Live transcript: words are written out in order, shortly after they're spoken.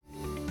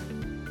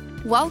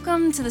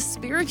Welcome to the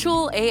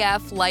Spiritual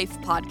AF Life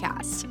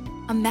Podcast,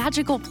 a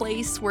magical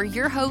place where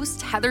your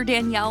host, Heather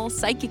Danielle,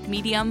 psychic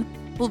medium,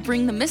 will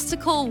bring the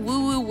mystical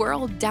woo-woo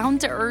world down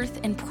to earth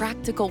in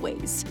practical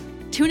ways.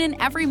 Tune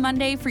in every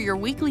Monday for your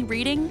weekly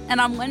reading and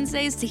on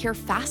Wednesdays to hear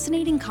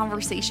fascinating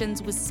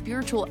conversations with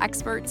spiritual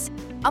experts,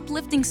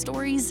 uplifting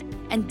stories,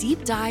 and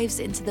deep dives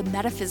into the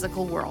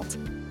metaphysical world,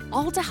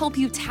 all to help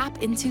you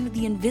tap into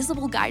the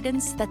invisible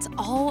guidance that's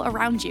all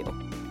around you.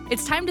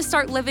 It's time to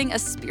start living a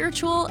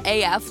spiritual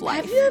AF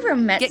life. Have you ever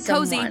met Get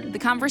cozy. someone The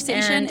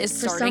conversation is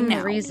starting now. For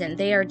some reason,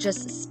 they are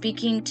just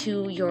speaking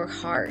to your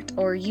heart,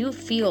 or you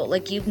feel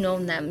like you've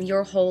known them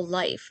your whole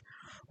life,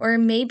 or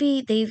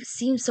maybe they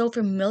seem so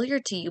familiar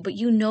to you, but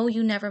you know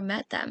you never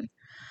met them.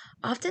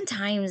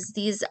 Oftentimes,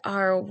 these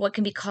are what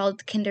can be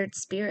called kindred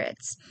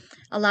spirits.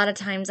 A lot of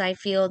times, I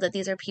feel that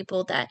these are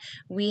people that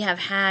we have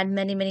had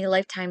many, many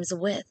lifetimes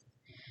with.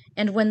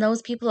 And when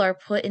those people are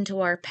put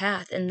into our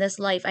path in this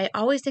life, I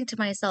always think to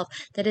myself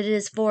that it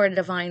is for a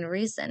divine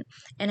reason.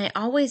 And I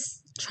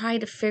always try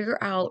to figure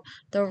out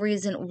the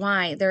reason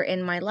why they're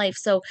in my life.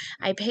 So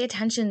I pay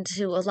attention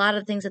to a lot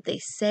of things that they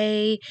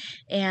say,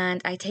 and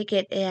I take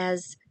it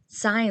as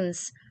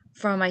signs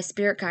from my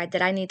spirit guide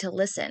that I need to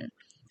listen.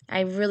 I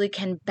really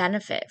can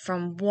benefit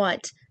from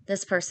what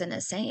this person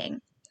is saying.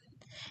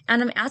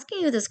 And I'm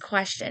asking you this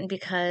question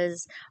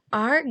because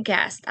our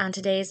guest on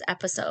today's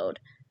episode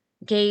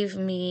gave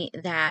me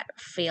that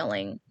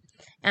feeling.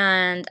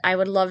 And I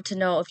would love to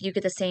know if you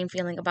get the same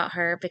feeling about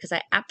her, because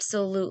I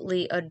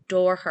absolutely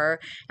adore her.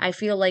 I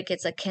feel like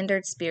it's a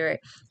kindred spirit.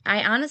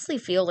 I honestly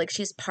feel like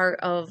she's part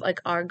of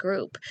our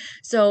group.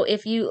 So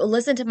if you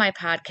listen to my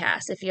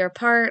podcast, if you're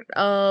part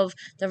of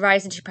the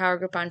Rise into Power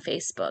group on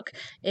Facebook,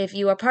 if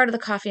you are part of the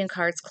Coffee and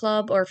Cards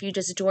Club, or if you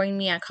just join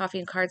me on Coffee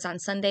and Cards on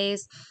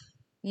Sundays,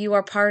 you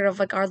are part of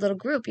our little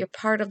group. You're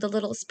part of the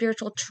little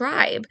spiritual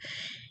tribe.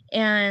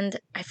 And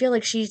I feel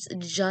like she's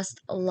just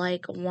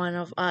like one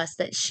of us,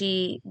 that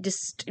she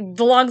just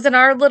belongs in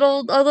our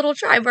little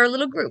tribe, our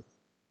little group.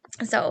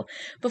 So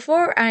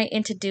before I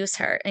introduce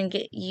her and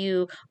get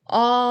you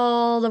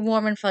all the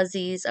warm and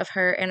fuzzies of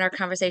her in our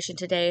conversation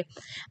today,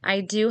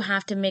 I do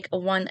have to make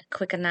one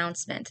quick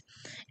announcement.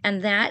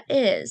 And that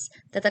is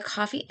that the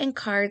Coffee and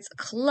Cards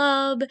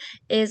Club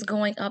is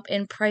going up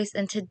in price.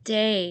 And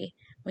today,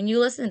 when you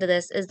listen to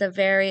this, is the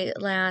very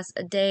last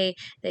day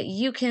that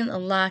you can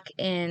lock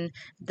in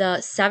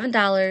the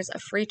 $7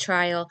 free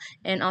trial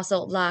and also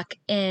lock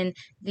in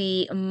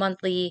the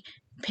monthly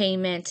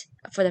payment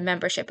for the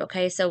membership.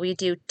 Okay, so we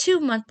do 2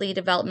 monthly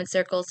development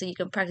circles, so you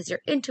can practice your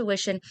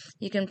intuition,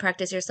 you can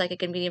practice your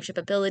psychic and mediumship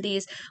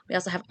abilities. We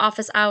also have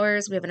office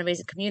hours. We have an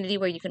amazing community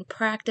where you can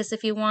practice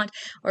if you want,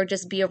 or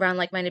just be around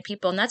like-minded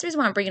people. And that's the reason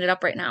why I'm bringing it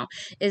up right now,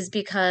 is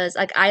because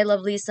I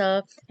love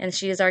Lisa, and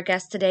she is our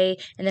guest today,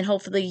 and then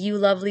hopefully you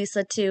love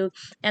Lisa too.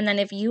 And then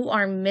if you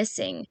are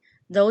missing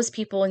those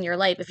people in your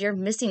life, if you're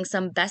missing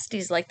some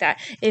besties like that,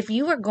 if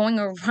you are going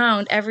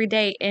around every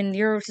day and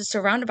you're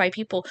surrounded by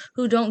people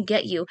who don't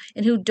get you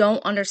and who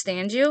don't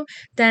understand you,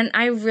 then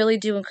I really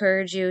do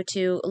encourage you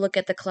to look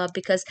at the club,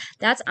 because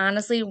that's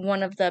honestly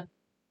one of the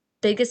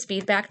biggest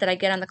feedback that I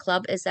get on the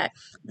club, is that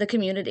the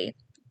community.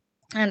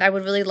 And I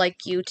would really like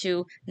you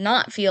to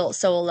not feel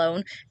so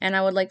alone. And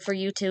I would like for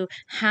you to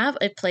have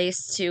a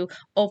place to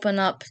open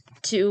up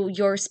to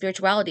your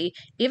spirituality,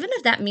 even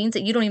if that means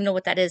that you don't even know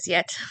what that is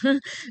yet.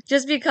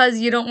 Just because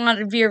you don't want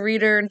to be a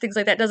reader and things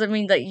like that doesn't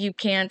mean that you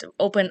can't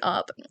open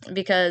up,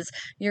 because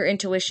your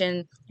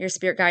intuition, your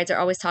spirit guides are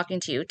always talking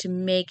to you to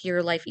make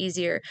your life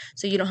easier,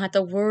 so you don't have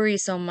to worry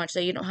so much, so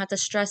you don't have to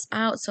stress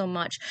out so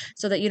much,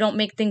 so that you don't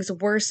make things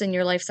worse in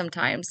your life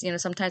sometimes.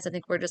 Sometimes I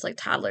think we're just like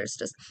toddlers,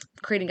 just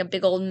creating a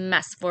big old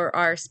mess for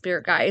our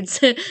spirit guides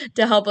to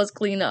help us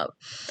clean up.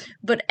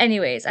 But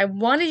anyways, I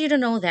wanted you to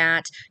know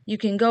that you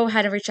can go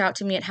ahead and reach out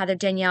to me at Heather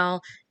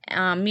Danielle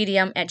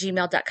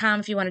medium@gmail.com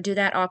if you want to do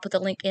that. I'll put the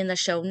link in the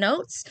show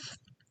notes.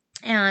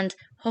 And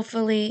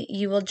hopefully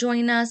you will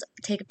join us,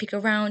 take a peek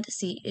around,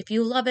 see if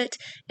you love it.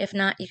 If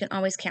not, you can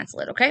always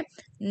cancel it, okay?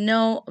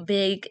 No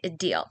big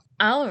deal.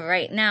 All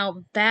right, now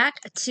back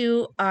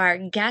to our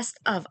guest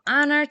of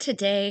honor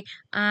today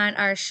on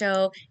our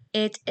show.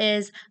 It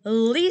is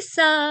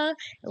Lisa.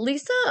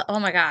 Lisa, oh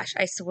my gosh,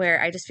 I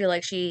swear, I just feel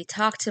like she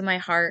talked to my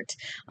heart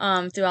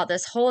throughout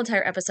this whole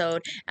entire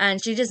episode.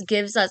 And she just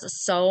gives us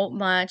so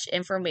much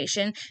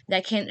information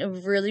that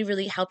can really,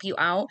 really help you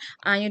out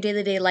on your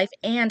day-to-day life,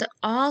 and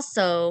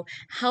also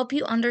help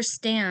you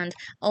understand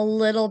a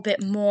little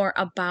bit more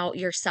about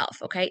yourself,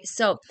 okay?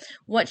 So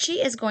what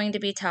she is going to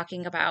be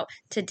talking about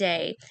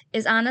today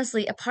is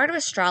honestly a part of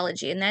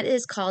astrology, and that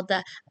is called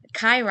the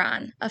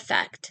Chiron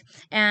effect.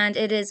 And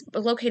it is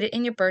located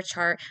in your birth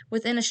chart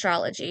within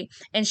astrology.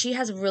 And she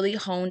has really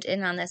honed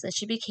in on this, and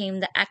she became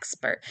the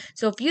expert.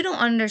 So if you don't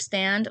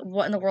understand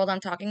what in the world I'm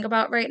talking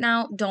about right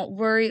now, don't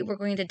worry. We're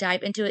going to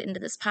dive into it into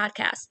this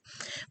podcast.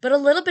 But a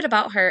little bit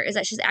about her is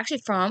that she's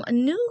actually from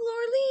New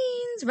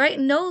Orleans, Congratulations, right,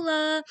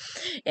 Nola?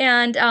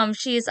 And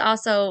she is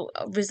also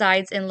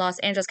resides in Los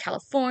Angeles,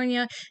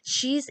 California.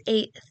 She's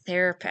a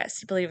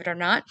therapist, believe it or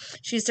not.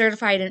 She's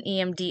certified in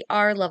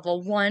EMDR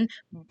level 1,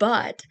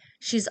 but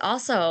she's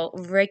also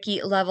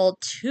Reiki level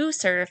 2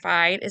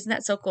 certified. Isn't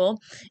that so cool?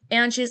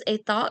 And she's a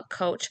thought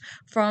coach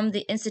from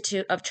the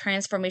Institute of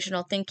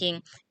Transformational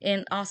Thinking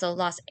in also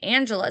Los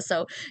Angeles.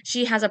 So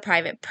she has a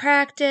private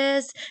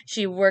practice.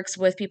 She works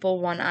with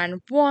people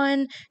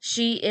one-on-one.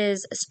 She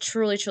is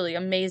truly, truly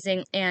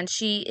amazing. And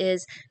she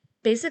is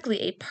basically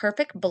a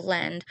perfect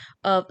blend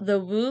of the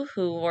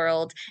woohoo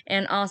world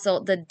and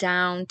also the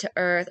down to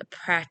earth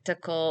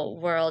practical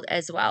world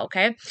as well.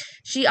 Okay.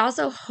 She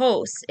also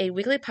hosts a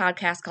weekly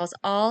podcast called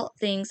All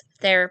Things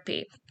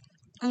Therapy.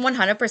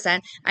 100%.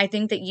 I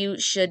think that you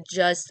should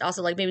just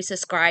also like maybe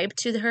subscribe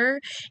to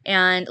her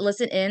and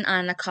listen in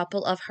on a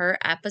couple of her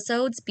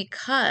episodes,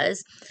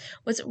 because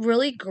what's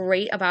really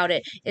great about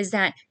it is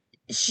that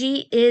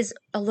she is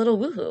a little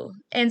woohoo.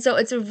 And so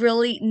it's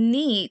really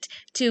neat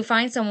to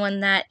find someone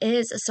that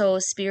is so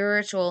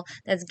spiritual,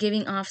 that's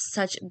giving off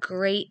such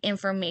great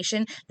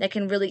information that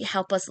can really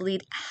help us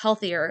lead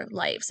healthier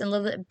lives and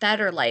live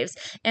better lives.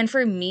 And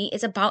for me,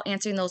 it's about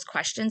answering those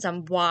questions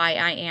on why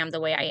I am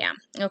the way I am.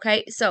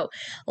 Okay. So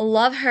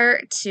love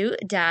her to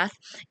death.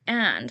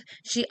 And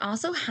she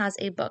also has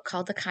a book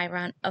called The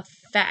Chiron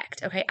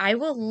Effect. Okay. I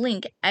will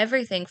link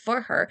everything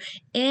for her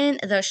in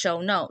the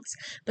show notes.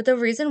 But the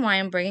reason why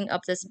I'm bringing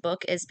up this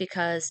book is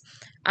because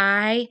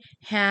I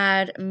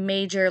had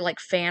major like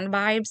fan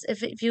vibes,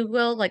 if you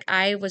will. Like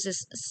I was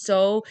just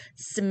so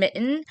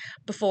smitten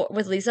before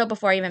with Lisa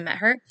before I even met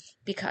her,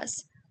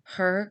 because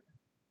her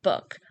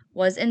book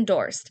was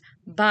endorsed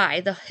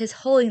by His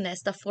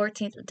Holiness the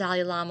 14th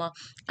Dalai Lama.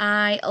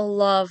 I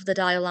love the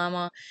Dalai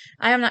Lama.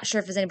 I am not sure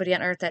if there's anybody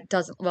on earth that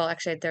doesn't. Well,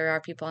 actually, there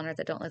are people on earth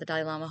that don't like the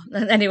Dalai Lama.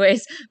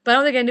 Anyways, but I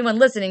don't think anyone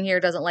listening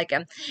here doesn't like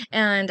him.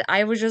 And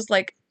I was just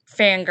like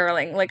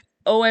fangirling, like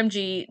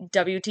OMG,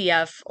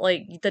 WTF,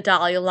 like the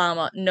Dalai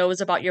Lama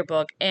knows about your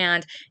book,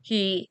 and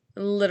he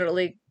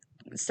literally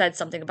said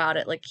something about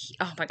it, like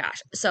oh my gosh.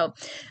 So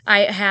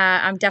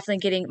I'm definitely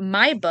getting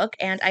my book,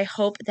 and I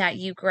hope that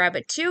you grab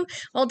it too.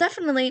 Well,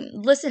 definitely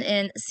listen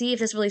in, see if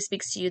this really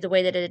speaks to you the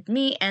way that it did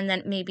me, and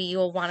then maybe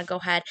you'll want to go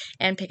ahead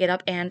and pick it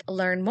up and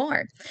learn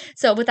more.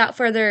 So without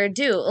further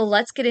ado,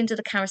 let's get into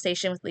the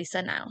conversation with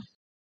Lisa now.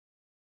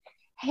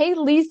 Hey,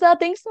 Lisa,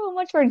 thanks so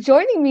much for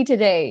joining me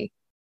today.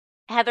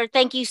 Heather,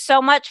 thank you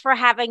so much for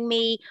having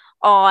me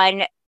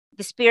on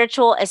the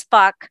Spiritual as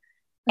Fuck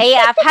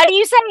AF. How do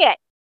you say it?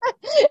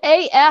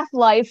 AF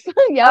life.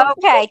 Yep.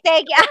 Okay,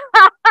 thank you.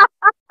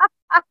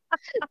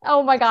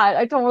 Oh my God,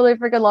 I totally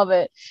freaking love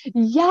it.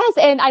 Yes,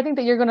 and I think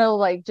that you're gonna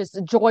like just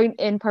join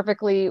in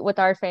perfectly with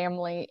our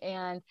family.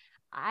 And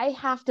I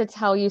have to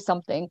tell you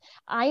something.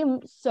 I am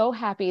so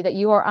happy that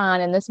you are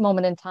on in this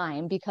moment in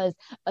time, because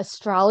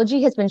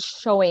astrology has been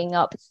showing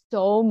up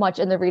so much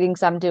in the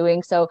readings I'm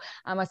doing. So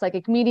I'm a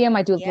psychic medium.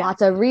 I do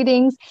lots of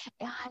readings,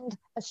 and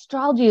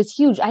astrology is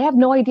huge. I have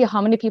no idea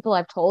how many people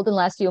I've told in the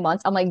last few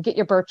months. I'm like, get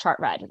your birth chart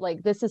read.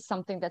 Like, this is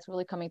something that's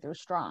really coming through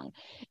strong.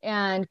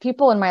 And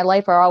people in my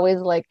life are always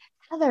like,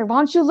 Heather, why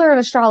don't you learn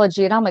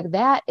astrology? And I'm like,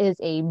 that is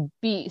a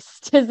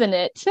beast, isn't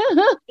it?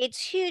 It's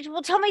huge.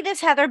 Well, tell me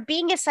this, Heather,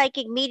 being a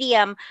psychic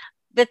medium,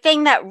 the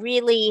thing that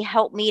really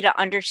helped me to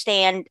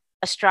understand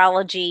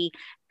astrology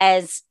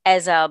as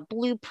a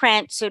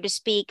blueprint, so to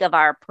speak, of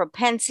our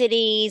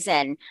propensities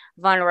and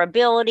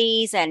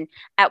vulnerabilities, and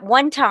at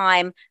one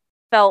time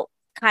felt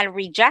kind of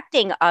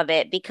rejecting of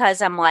it,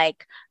 because I'm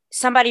like,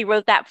 somebody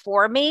wrote that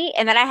for me.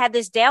 And then I had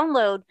this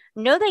download.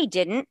 No, they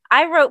didn't.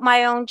 I wrote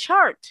my own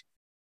chart.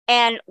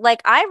 And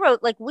like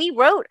we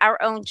wrote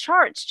our own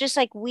charts, just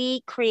like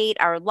we create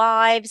our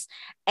lives.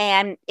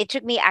 And it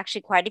took me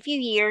actually quite a few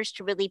years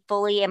to really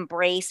fully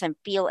embrace and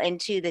feel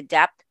into the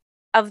depth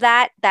of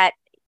that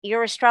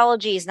your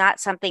astrology is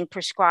not something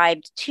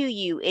prescribed to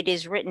you. It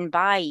is written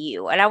by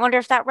you. And I wonder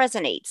if that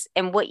resonates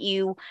and what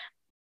you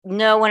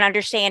know and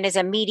understand as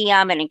a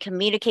medium and in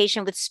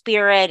communication with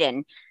spirit.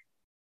 And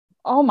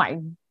oh my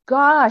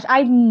gosh,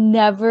 I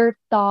never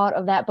thought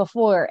of that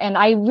before. And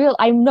I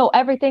know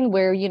everything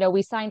where,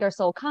 we signed our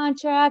soul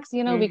contracts,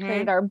 we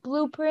created our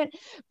blueprint,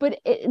 but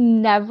it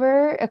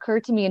never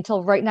occurred to me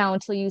until right now,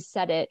 until you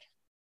said it.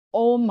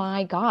 Oh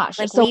my gosh.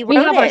 Like, so we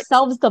have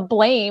ourselves to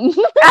blame.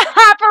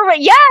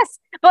 Yes.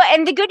 But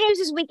and the good news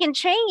is we can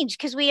change,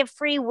 because we have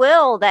free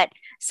will. That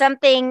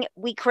something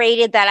we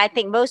created that I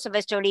think most of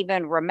us don't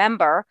even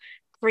remember,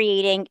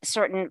 creating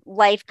certain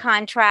life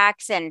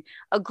contracts and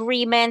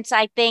agreements,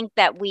 I think,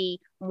 that we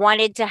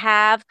wanted to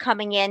have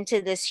coming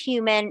into this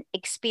human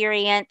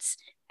experience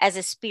as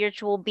a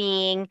spiritual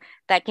being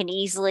that can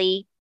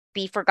easily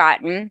be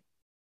forgotten,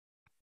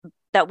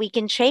 that we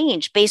can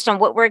change based on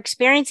what we're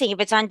experiencing. If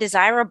it's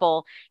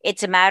undesirable,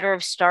 it's a matter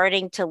of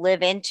starting to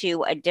live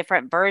into a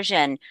different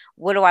version.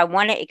 What do I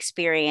want to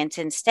experience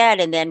instead?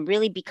 And then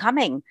really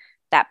becoming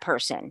that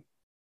person.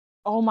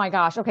 Oh my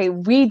gosh. Okay.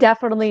 We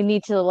definitely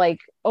need to like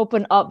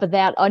open up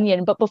that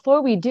onion. But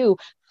before we do,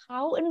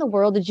 how in the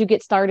world did you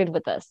get started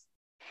with this?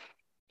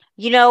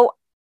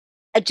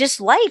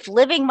 just life,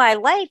 living my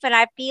life. And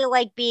I feel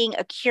like being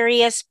a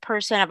curious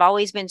person, I've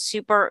always been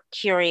super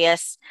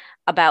curious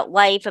about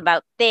life,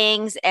 about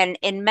things. And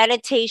in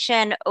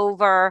meditation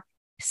over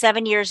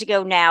 7 years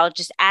ago now,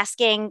 just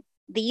asking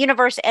the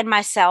universe and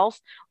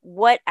myself,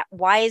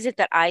 why is it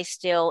that I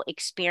still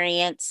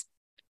experience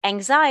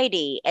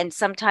anxiety and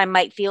sometimes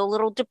might feel a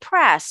little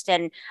depressed?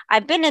 And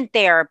I've been in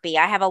therapy.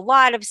 I have a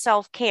lot of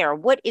self-care.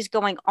 What is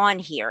going on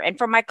here? And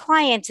for my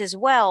clients as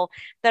well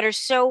that are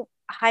so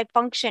high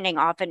functioning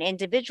often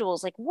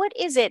individuals, like what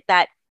is it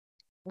that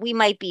we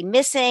might be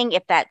missing,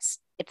 if that's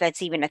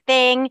even a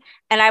thing?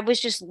 And I was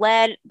just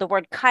led, the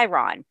word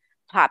Chiron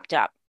popped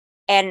up,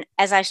 and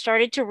as I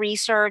started to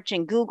research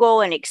and Google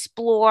and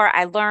explore,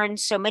 I learned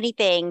so many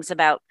things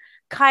about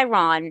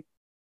Chiron,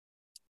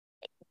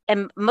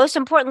 and most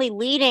importantly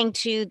leading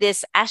to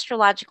this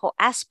astrological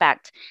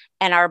aspect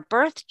and our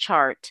birth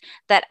chart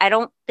that I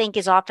don't think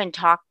is often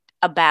talked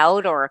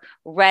about or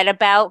read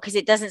about, because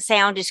it doesn't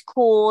sound as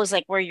cool as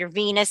like where your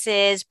Venus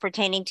is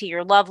pertaining to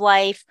your love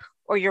life,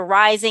 or your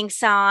rising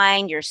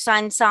sign, your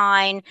sun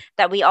sign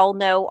that we all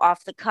know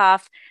off the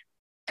cuff.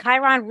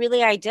 Chiron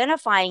really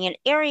identifying an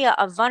area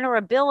of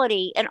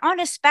vulnerability and on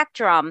a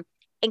spectrum,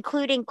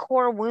 including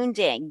core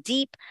wounding,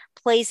 deep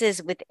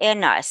places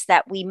within us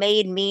that we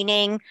made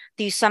meaning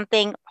through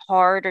something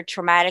hard or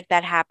traumatic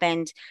that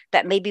happened,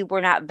 that maybe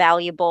we're not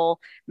valuable,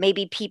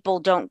 maybe people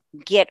don't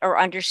get or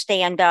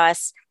understand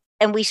us.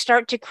 And we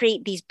start to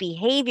create these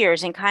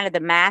behaviors and kind of the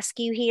mask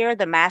you hear,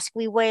 the mask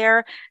we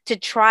wear to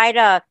try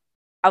to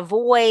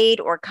avoid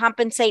or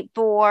compensate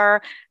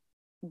for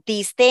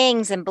these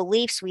things and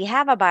beliefs we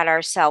have about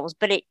ourselves,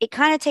 but it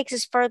kind of takes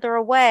us further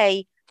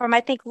away from, I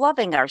think,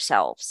 loving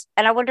ourselves.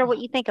 And I wonder what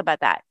you think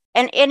about that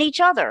and each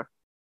other.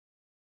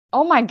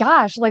 Oh my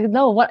gosh, like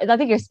no, what I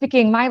think you're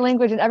speaking my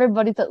language and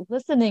everybody's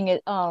listening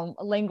it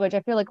language. I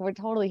feel like we're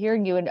totally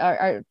hearing you and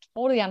are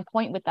totally on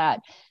point with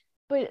that.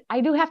 But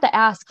I do have to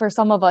ask for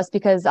some of us,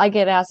 because I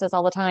get asked this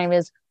all the time,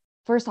 is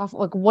first off,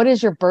 like what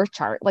is your birth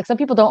chart? Like some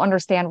people don't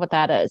understand what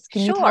that is.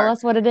 Can you tell Sure.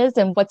 us what it is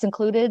and what's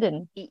included?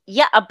 And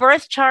Yeah, a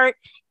birth chart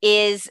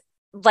is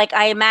like,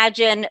 I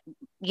imagine,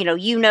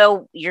 you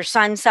know your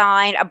sun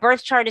sign. A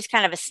birth chart is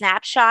kind of a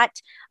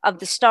snapshot of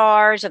the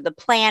stars, of the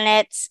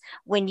planets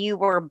when you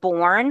were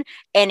born,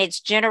 and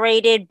it's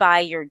generated by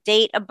your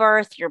date of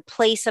birth, your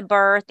place of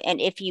birth, and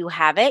if you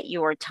have it,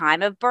 your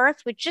time of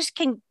birth, which just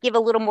can give a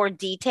little more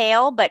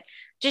detail, but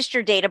just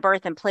your date of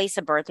birth and place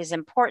of birth is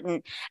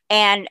important.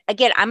 And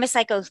again, I'm a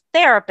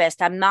psychotherapist.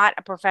 I'm not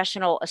a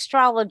professional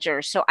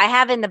astrologer. So I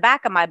have in the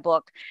back of my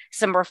book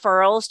some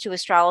referrals to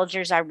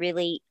astrologers I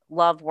really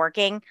love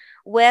working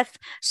with.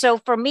 So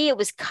for me, it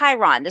was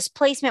Chiron, this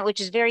placement, which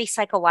is very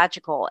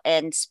psychological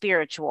and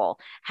spiritual,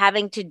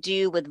 having to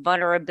do with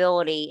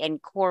vulnerability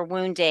and core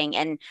wounding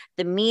and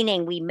the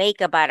meaning we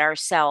make about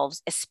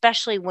ourselves,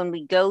 especially when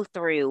we go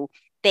through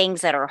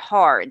things that are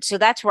hard. So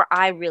that's where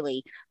I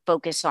really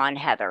focus on,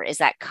 Heather, is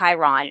that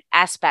Chiron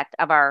aspect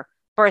of our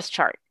birth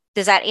chart.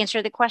 Does that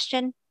answer the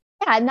question?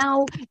 yeah,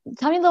 now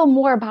tell me a little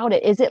more about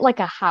it. Is it like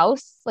a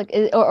house?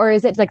 Or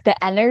is it like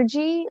the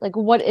energy? Like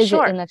what is it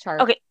Sure. in the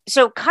chart? Okay.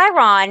 So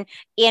Chiron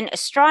in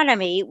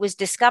astronomy was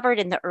discovered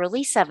in the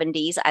early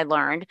 70s, I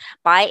learned,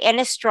 by an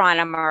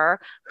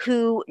astronomer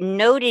who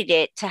noted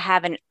it to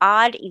have an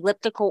odd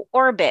elliptical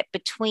orbit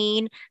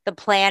between the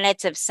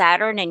planets of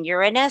Saturn and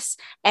Uranus.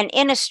 And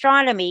in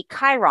astronomy,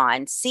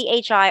 Chiron,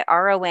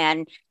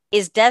 Chiron,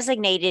 is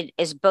designated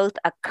as both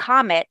a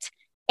comet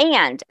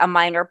and a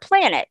minor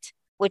planet,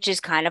 which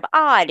is kind of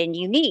odd and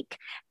unique.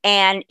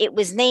 And it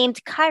was named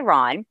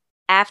Chiron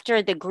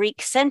after the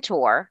Greek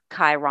centaur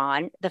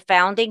Chiron, the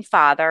founding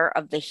father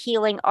of the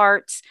healing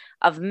arts,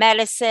 of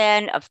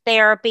medicine, of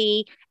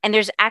therapy. And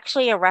there's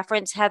actually a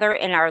reference, Heather,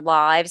 in our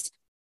lives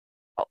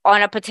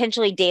on a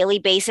potentially daily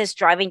basis,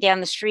 driving down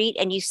the street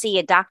and you see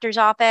a doctor's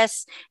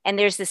office and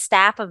there's the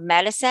staff of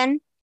medicine,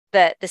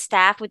 the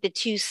staff with the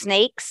two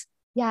snakes.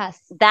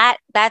 Yes.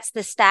 That's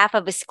the staff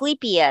of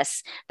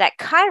Asclepius that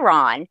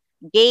Chiron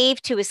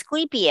gave to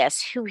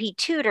Asclepius, who he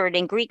tutored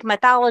in Greek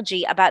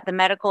mythology about the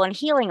medical and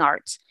healing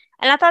arts.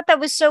 And I thought that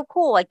was so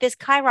cool. Like this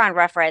Chiron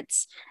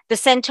reference, the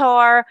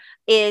centaur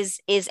is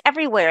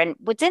everywhere. And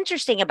what's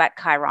interesting about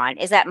Chiron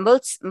is that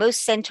most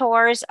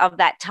centaurs of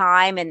that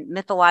time in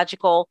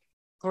mythological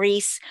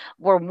Greece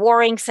were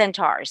warring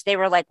centaurs. They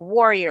were like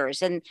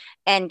warriors, and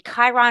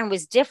Chiron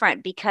was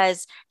different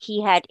because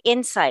he had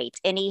insight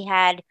and he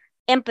had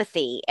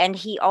empathy, and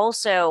he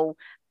also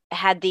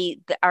had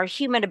our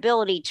human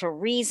ability to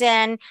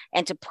reason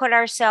and to put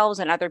ourselves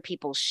in other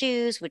people's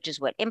shoes, which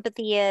is what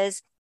empathy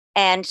is.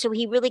 And so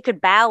he really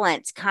could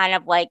balance kind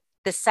of like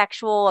the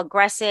sexual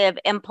aggressive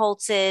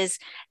impulses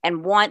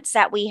and wants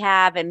that we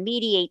have and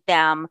mediate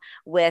them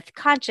with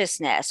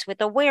consciousness,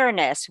 with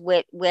awareness,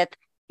 with what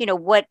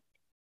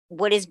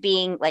is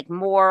being like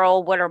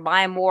moral, what are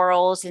my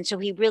morals. And so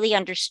he really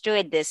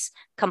understood this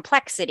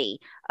complexity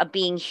of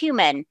being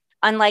human,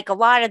 unlike a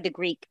lot of the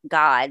Greek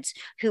gods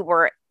who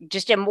were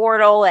just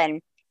immortal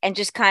and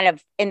just kind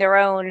of in their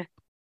own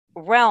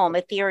realm,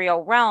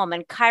 ethereal realm.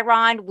 And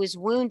Chiron was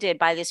wounded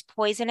by this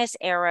poisonous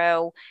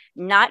arrow,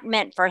 not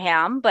meant for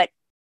him, but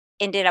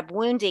ended up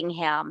wounding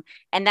him.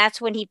 And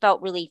that's when he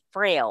felt really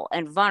frail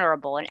and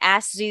vulnerable and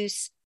asked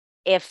Zeus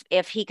if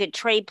he could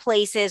trade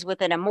places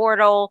with an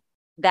immortal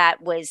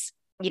that was,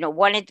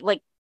 wanted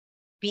like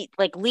be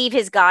like leave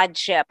his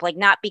godship, like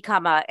not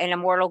become an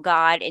immortal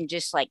god and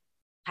just like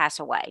pass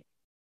away.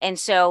 And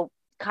so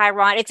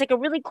Chiron, it's like a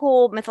really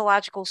cool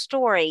mythological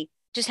story,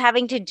 just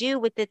having to do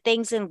with the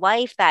things in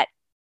life that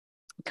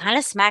kind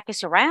of smack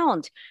us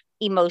around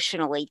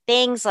emotionally.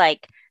 Things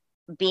like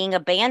being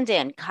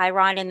abandoned,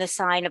 Chiron in the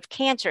sign of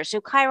Cancer. So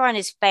Chiron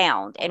is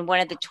found in one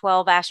of the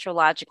 12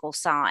 astrological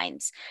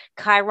signs.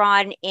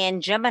 Chiron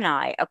in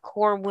Gemini, a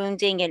core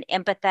wounding and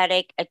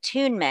empathetic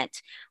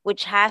attunement,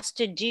 which has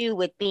to do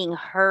with being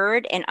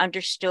heard and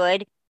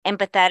understood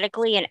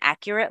empathetically and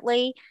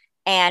accurately.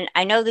 And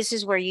I know this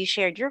is where you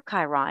shared your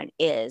Chiron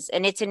is.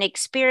 And it's an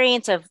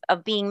experience of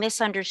being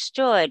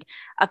misunderstood,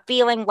 of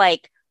feeling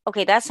like,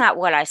 okay, that's not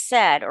what I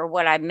said or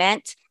what I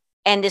meant.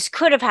 And this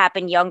could have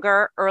happened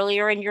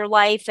earlier in your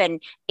life,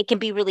 and it can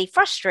be really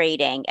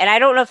frustrating. And I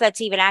don't know if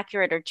that's even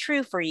accurate or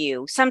true for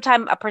you.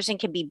 Sometimes a person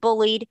can be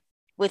bullied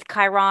with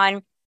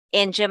Chiron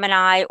in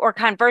Gemini, or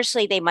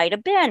conversely, they might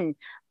have been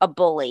a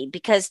bully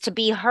because to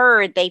be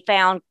heard, they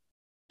found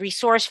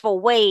resourceful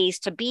ways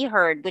to be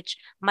heard, which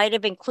might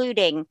have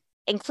included,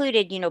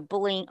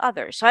 bullying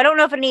others. So I don't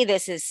know if any of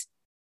this is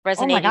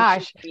Oh my resonating true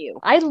gosh. for you.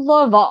 I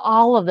love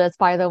all of this,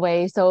 by the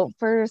way. So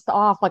first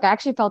off, like I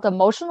actually felt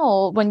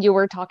emotional when you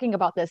were talking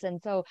about this.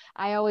 And so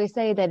I always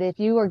say that if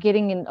you are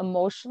getting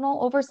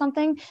emotional over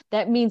something,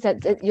 that means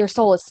that your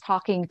soul is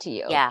talking to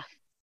you. Yeah.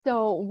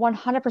 So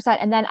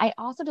 100%. And then I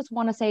also just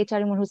want to say to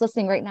anyone who's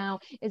listening right now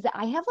is that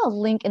I have a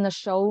link in the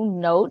show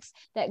notes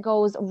that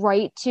goes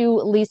right to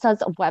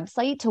Lisa's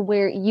website to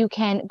where you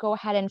can go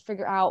ahead and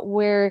figure out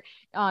where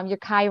your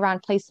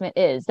Chiron placement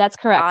is. That's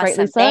correct, right,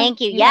 Awesome. Lisa?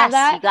 Thank you. You have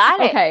Yes, you that? got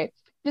it. Okay.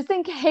 Just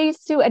in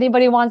case too,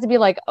 anybody wants to be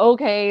like,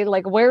 okay,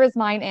 like where is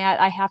mine at?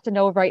 I have to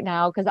know right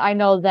now because I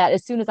know that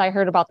as soon as I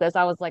heard about this,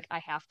 I was like, I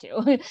have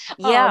to.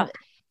 Yeah.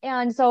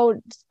 And so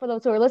for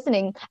those who are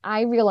listening,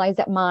 I realized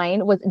that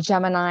mine was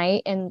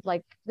Gemini and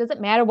like, does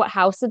it matter what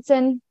house it's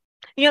in?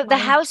 The Mine.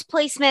 house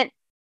placement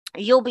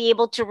you'll be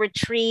able to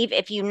retrieve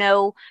if you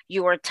know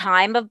your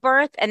time of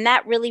birth. And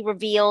that really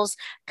reveals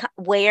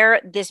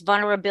where this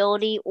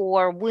vulnerability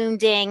or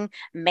wounding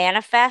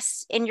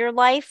manifests in your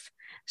life.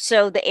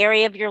 So the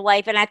area of your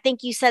life. And I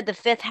think you said the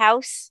fifth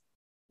house.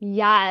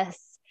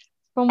 Yes.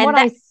 From what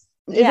And that, is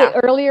yeah.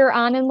 it earlier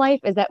on in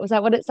life? Was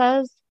that what it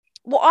says?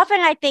 Well, often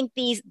I think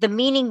the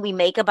meaning we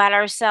make about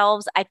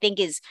ourselves, I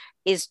think is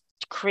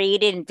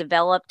created and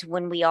developed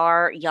when we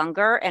are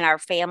younger in our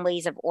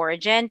families of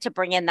origin to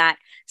bring in that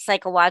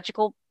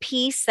psychological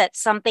piece that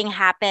something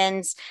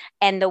happens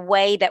and the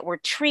way that we're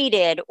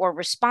treated or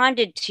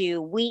responded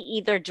to, we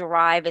either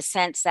derive a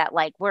sense that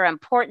like we're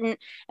important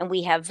and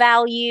we have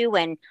value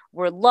and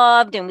we're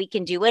loved and we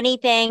can do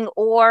anything,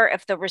 or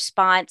if the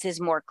response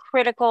is more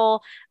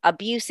critical,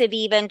 abusive,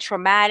 even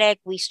traumatic,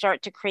 we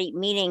start to create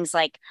meanings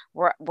like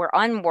we're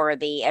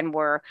unworthy and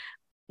we're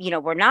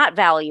not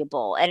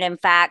valuable. And in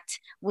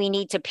fact, we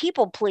need to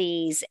people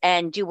please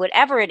and do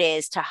whatever it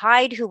is to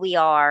hide who we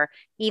are,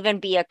 even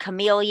be a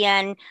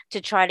chameleon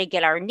to try to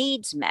get our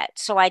needs met.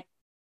 So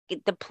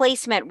the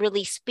placement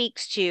really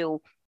speaks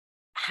to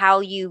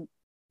how you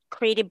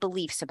created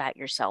beliefs about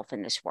yourself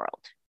in this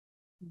world.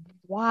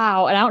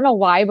 Wow. And I don't know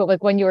why, but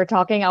like when you were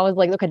talking, I was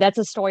like, okay, that's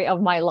a story of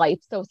my life.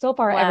 So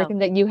far, Wow. everything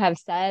that you have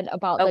said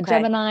about the Okay.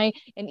 Gemini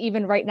and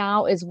even right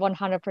now is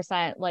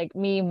 100% like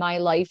me, my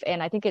life.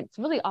 And I think it's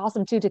really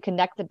awesome too to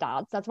connect the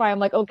dots. That's why I'm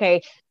like,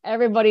 okay,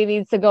 everybody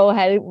needs to go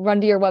ahead, run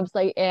to your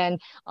website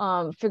and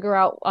figure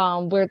out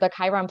where the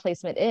Chiron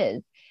placement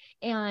is.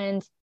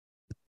 And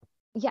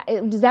yeah,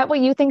 is that what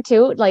you think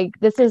too? Like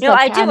this is No,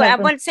 like I do. kind I of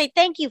want to say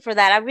thank you for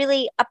that. I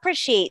really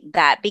appreciate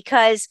that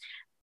because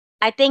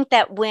I think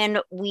that when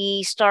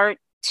we start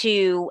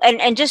to,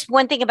 and just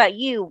one thing about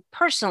you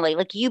personally,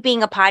 like you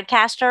being a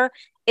podcaster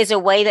is a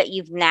way that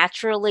you've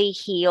naturally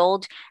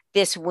healed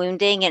this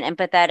wounding and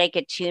empathetic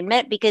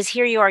attunement because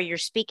here you are, you're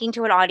speaking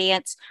to an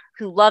audience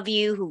who love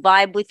you, who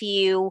vibe with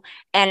you.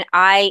 And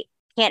I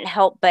can't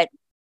help but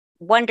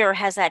wonder,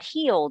 has that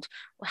healed?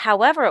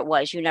 However it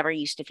was, you never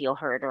used to feel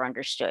heard or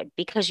understood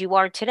because you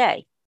are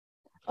today.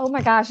 Oh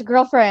my gosh,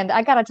 girlfriend,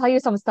 I gotta tell you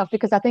some stuff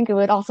because I think it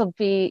would also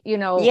be,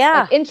 like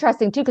Yeah.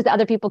 interesting too, because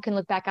other people can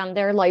look back on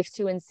their life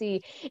too and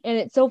see. And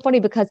it's so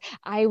funny because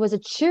I was a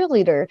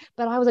cheerleader,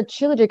 but I was a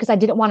cheerleader because I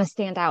didn't want to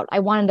stand out. I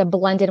wanted to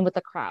blend in with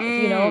the crowd.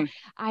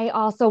 I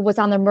also was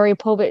on the Murray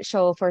Povich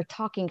show for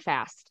Talking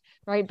Fast,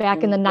 right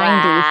back in the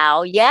 90s.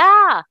 Wow.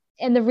 Yeah.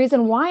 And the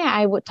reason why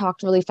I would talk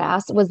really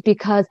fast was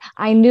because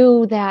I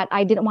knew that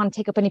I didn't want to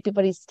take up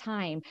anybody's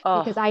time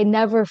because Oh, I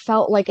never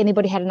felt like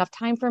anybody had enough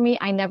time for me.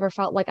 I never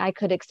felt like I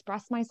could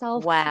express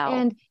myself. wow.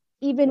 And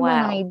even when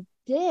I Wow.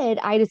 did,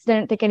 I just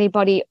didn't think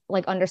anybody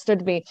like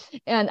understood me.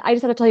 And I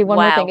just have to tell you one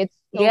more thing. Wow. It's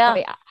so Yeah.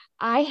 funny.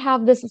 I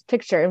have this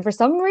picture, and for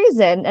some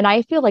reason, and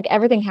I feel like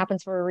everything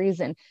happens for a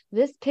reason,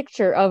 this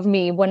picture of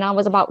me when I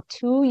was about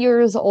 2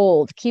 years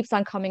old keeps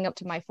on coming up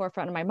to my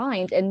forefront of my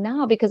mind. And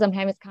now, because I'm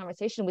having this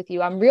conversation with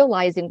you, I'm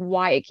realizing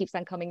why it keeps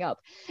on coming up.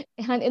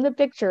 And in the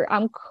picture,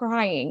 I'm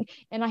crying,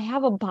 and I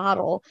have a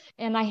bottle,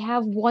 and I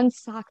have one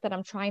sock that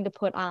I'm trying to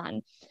put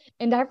on.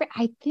 And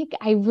I think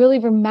I really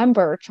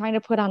remember trying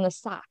to put on the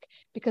sock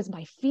because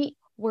my feet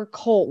were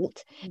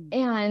cold.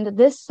 And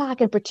this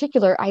sock in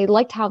particular, I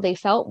liked how they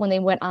felt when they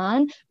went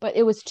on, but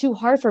it was too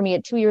hard for me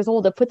at 2 years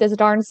old to put this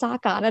darn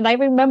sock on. And I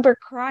remember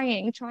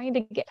crying, trying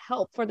to get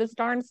help for this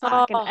darn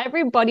sock. And Oh,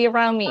 everybody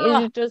around me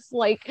oh, is just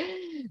like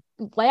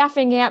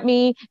laughing at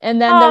me.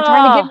 And then they're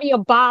trying to give oh. me a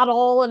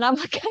bottle. And I'm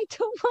like, I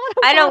don't want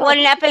a I don't bottle. want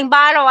an effing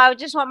bottle. I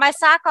just want my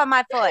sock on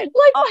my foot. Like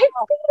Oh,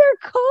 my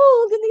feet are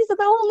cold and these are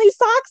the only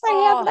socks I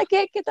have and oh. I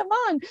can't get them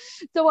on.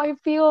 So I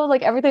feel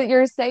like everything that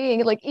you're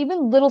saying, like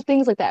even little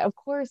things like that. Of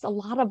course, a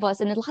lot of us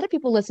and a lot of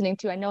people listening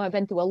to, I know I've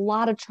been through a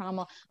lot of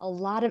trauma, a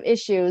lot of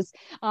issues.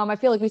 I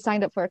feel like we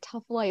signed up for a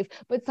tough life,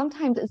 but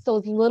sometimes it's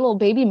those little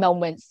baby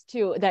moments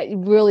too that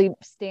really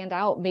stand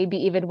out, maybe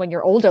even when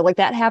you're older. Like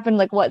that happened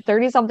like what,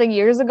 30 something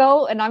years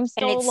ago, and I'm And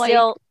still it's like,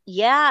 still,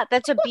 yeah,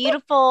 that's a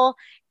beautiful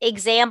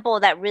example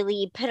that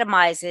really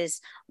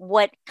epitomizes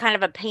what kind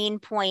of a pain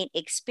point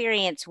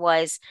experience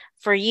was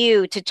for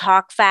you to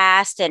talk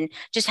fast and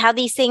just how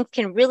these things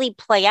can really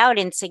play out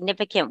in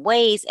significant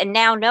ways. And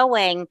now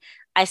knowing,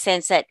 I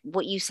sense that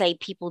what you say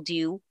people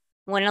do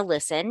want to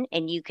listen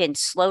and you can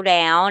slow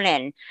down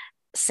and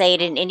say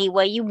it in any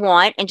way you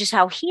want, and just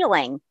how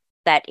healing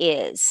that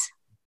is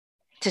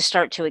to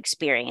start to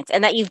experience,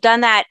 and that you've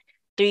done that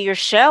through your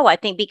show. I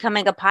think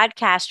becoming a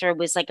podcaster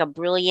was like a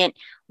brilliant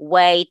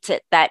way to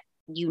that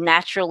you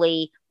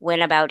naturally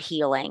went about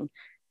healing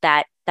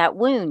that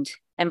wound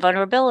and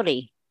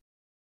vulnerability.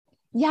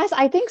 yes,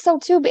 I think so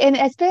too. And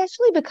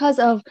especially because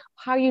of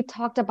how you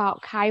talked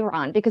about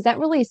Chiron, because that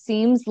really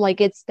seems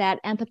like it's that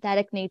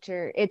empathetic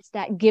nature. It's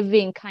that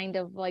giving kind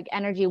of like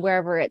energy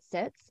wherever it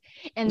sits.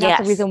 And that's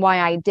the Yes. reason why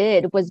I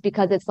did was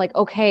because it's like,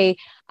 okay,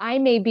 I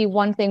may be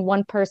one thing,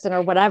 one person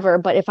or whatever,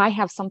 but if I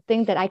have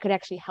something that I could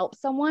actually help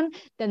someone,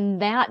 then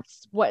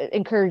that's what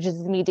encourages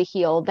me to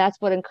heal. That's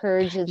what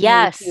encourages me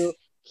Yes. to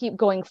keep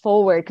going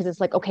forward. Because it's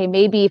like, okay,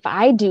 maybe if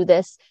I do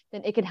this,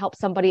 then it can help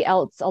somebody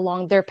else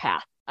along their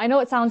path. I know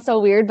it sounds so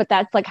weird, but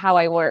that's like how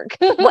I work.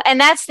 Well,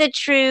 and that's the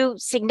true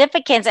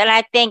significance. And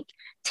I think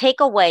take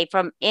away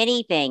from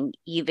anything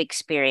you've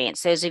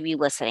experienced, those of you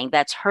listening,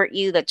 that's hurt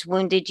you, that's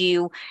wounded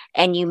you,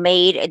 and you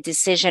made a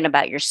decision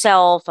about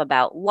yourself,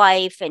 about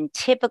life. And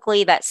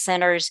typically that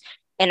centers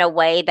in a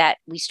way that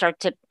we start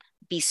to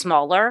be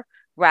smaller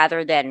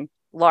rather than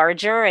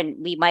larger. And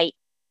we might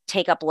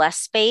take up less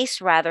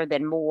space rather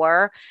than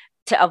more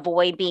to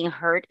avoid being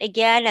hurt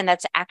again. And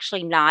that's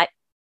actually not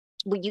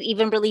what you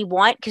even really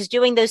want, because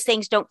doing those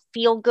things don't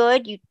feel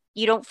good.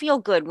 You don't feel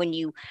good when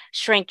you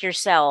shrink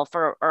yourself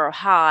or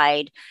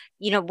hide.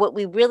 You know, what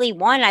we really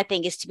want, I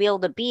think, is to be able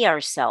to be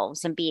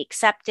ourselves and be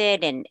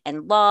accepted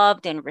and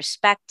loved and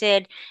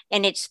respected.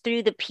 And it's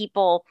through the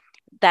people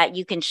that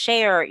you can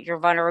share your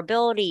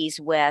vulnerabilities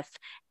with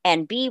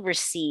and be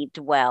received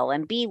well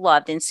and be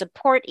loved and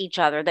support each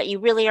other, that you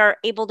really are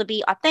able to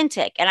be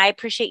authentic. And I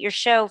appreciate your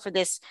show for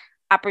this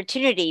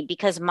opportunity,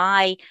 because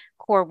my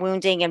core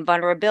wounding and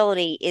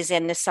vulnerability is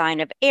in the sign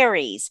of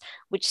Aries,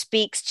 which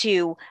speaks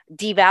to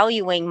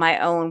devaluing my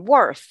own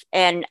worth.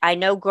 And I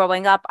know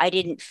growing up, I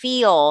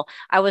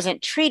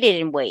wasn't treated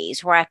in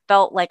ways where I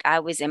felt like I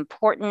was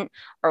important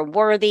or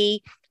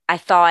worthy. I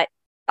thought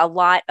a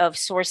lot of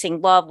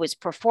sourcing love was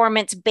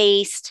performance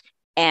based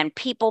and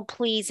people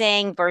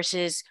pleasing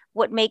versus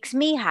what makes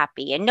me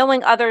happy, and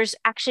knowing others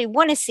actually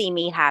want to see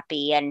me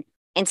happy. And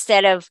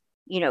instead of,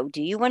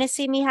 do you want to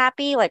see me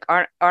happy? Like,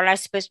 aren't I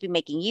supposed to be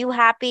making you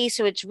happy?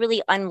 So it's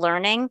really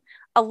unlearning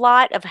a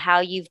lot of how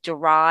you've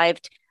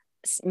derived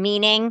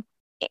meaning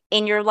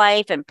in your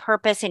life and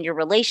purpose in your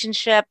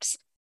relationships,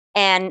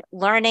 and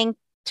learning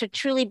to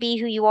truly be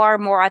who you are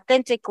more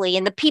authentically.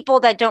 And the people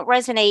that don't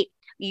resonate,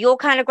 you'll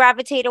kind of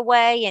gravitate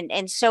away,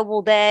 and so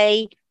will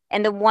they.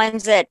 And the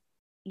ones that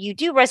you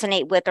do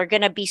resonate with are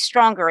going to be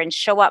stronger and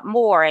show up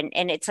more. And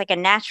it's like a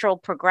natural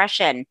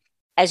progression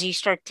as you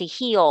start to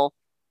heal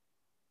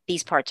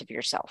these parts of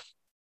yourself.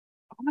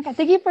 Oh my God,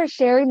 thank you for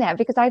sharing that,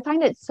 because I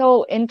find it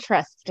so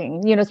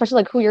interesting, especially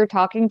like who you're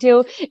talking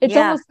to. It's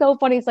Yeah. almost so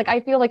funny. It's like, I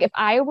feel like if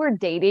I were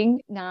dating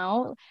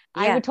now,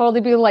 I Yeah. would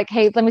totally be like,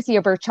 hey, let me see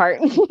your birth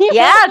chart.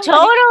 Yeah,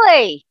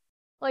 totally.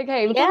 Like,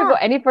 hey, before we Yeah, go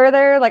any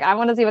further, like, I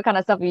want to see what kind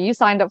of stuff you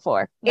signed up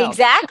for. No. Uh,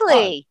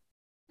 exactly.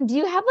 do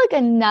you have like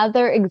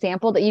another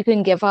example that you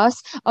can give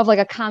us of like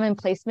a common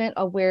placement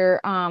of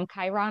where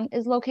Chiron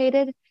is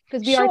located?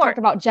 Because we already Sure. talked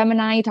about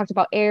Gemini, you talked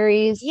about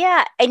Aries.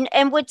 Yeah.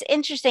 And what's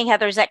interesting,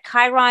 Heather, is that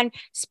Chiron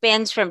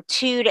spans from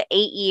 2 to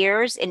 8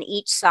 years in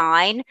each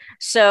sign.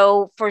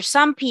 So for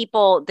some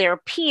people, their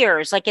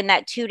peers, like in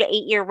that 2 to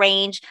 8 year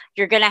range,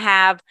 you're going to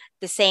have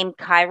the same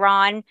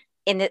Chiron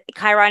in the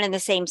Chiron in the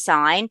same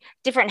sign,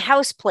 different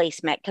house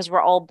placement because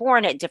we're all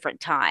born at different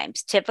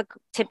times,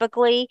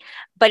 typically.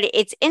 But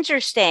it's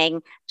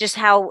interesting just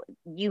how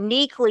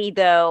uniquely,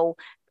 though,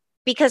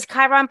 because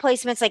Chiron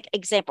placements, like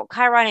example,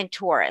 Chiron in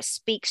Taurus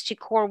speaks to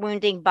core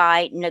wounding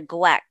by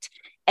neglect.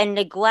 And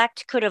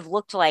neglect could have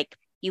looked like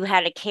you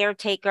had a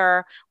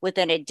caretaker with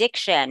an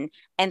addiction,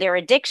 and their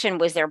addiction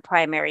was their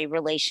primary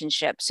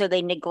relationship. So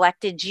they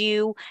neglected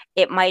you.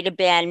 It might have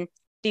been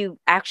through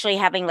actually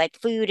having like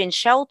food and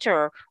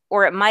shelter,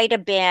 or it might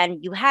have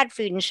been you had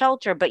food and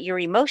shelter, but your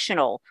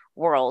emotional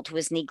world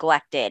was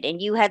neglected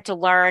and you had to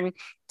learn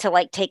to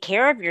like take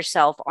care of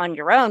yourself on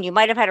your own. You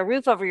might have had a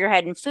roof over your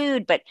head and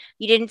food, but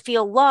you didn't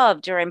feel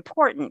loved or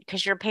important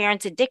because your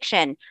parents'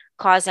 addiction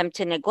caused them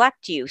to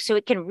neglect you. So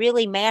it can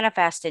really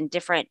manifest in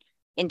different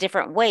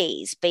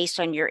ways based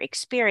on your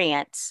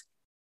experience.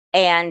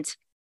 And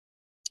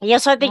yeah,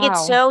 so I think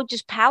it's Wow. so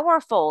just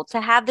powerful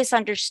to have this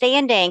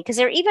understanding because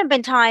there even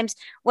been times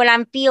when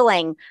I'm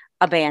feeling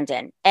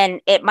abandoned and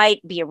it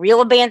might be a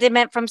real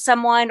abandonment from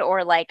someone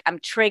or like I'm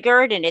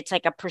triggered and it's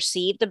like a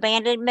perceived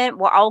abandonment.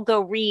 Well, I'll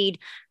go read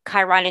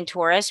Chiron and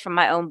Taurus from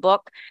my own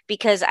book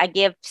because I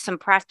give some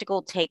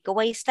practical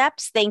takeaway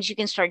steps, things you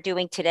can start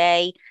doing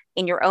today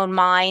in your own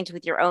mind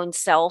with your own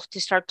self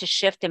to start to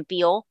shift and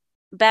feel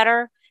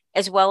better,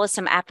 as well as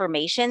some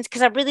affirmations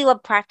because I really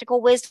love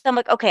practical wisdom.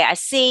 Like, okay, I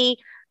see,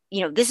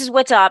 this is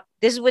what's up.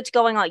 This is what's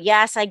going on.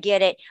 Yes, I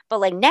get it. But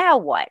like, now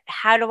what?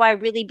 How do I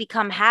really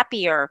become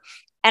happier?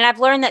 And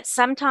I've learned that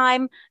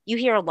sometimes you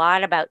hear a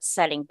lot about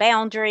setting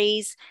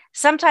boundaries.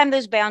 Sometimes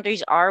those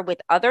boundaries are with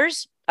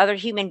others, other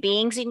human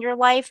beings in your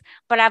life.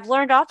 But I've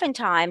learned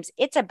oftentimes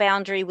it's a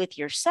boundary with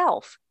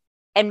yourself.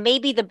 And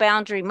maybe the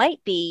boundary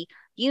might be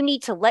you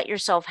need to let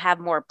yourself have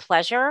more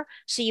pleasure.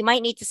 So you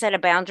might need to set a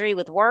boundary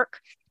with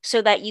work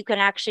so that you can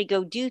actually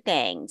go do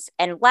things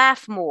and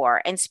laugh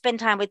more and spend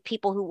time with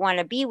people who want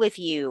to be with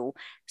you.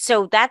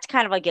 So that's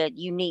kind of like a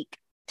unique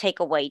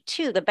takeaway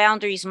too. The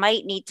boundaries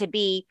might need to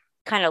be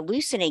kind of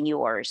loosening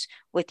yours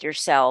with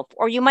yourself,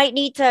 or you might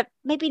need to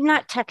maybe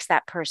not text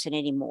that person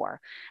anymore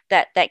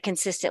that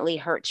consistently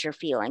hurts your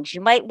feelings.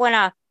 You might want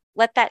to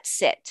let that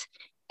sit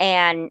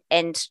and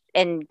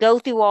go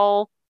through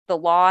all the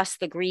loss,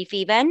 the grief,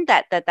 even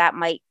that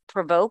might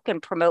provoke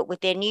and promote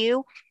within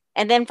you.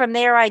 And then from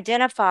there,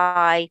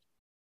 identify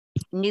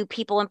new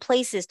people and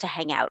places to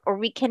hang out or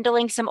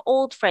rekindling some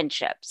old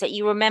friendships that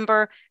you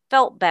remember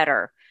felt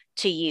better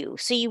to you.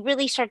 So you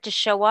really start to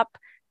show up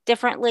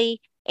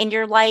differently in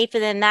your life.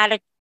 And then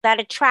that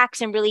attracts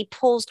and really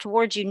pulls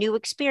towards you new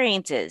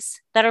experiences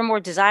that are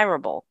more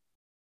desirable.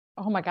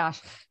 Oh my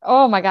gosh.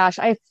 Oh my gosh.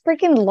 I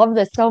freaking love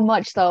this so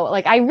much though.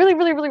 Like I really,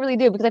 really, really, really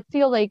do because I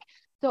feel like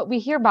so we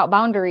hear about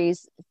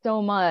boundaries so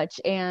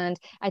much and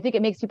I think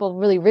it makes people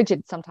really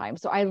rigid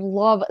sometimes. So I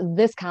love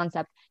this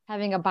concept,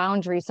 having a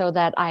boundary so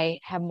that I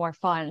have more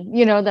fun,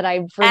 that I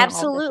bring all of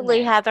this in Absolutely,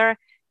 there. Heather.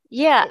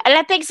 Yeah. It, And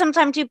I think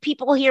sometimes too,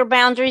 people hear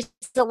boundaries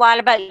a lot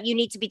about you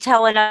need to be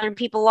telling other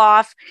people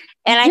off.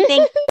 And I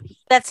think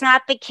that's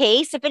not the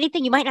case. If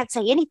anything, you might not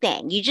say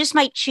anything. You just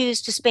might choose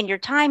to spend your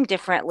time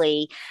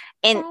differently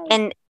and yes.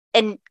 and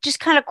and just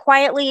kind of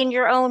quietly in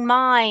your own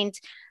mind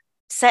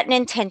set an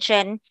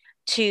intention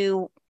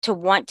to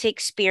want to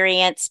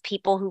experience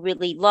people who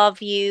really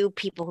love you,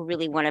 people who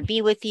really want to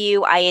be with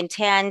you. I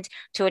intend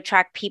to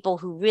attract people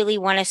who really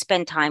want to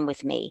spend time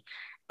with me.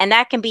 And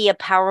that can be a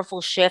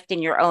powerful shift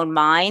in your own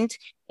mind,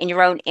 in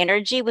your own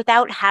energy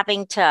without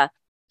having to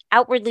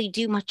outwardly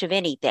do much of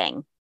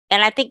anything.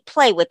 And I think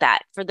play with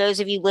that for those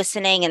of you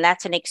listening, and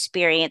that's an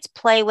experience.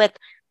 Play with,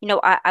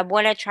 I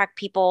want to attract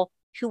people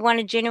who want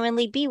to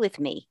genuinely be with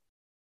me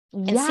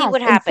and see Yes,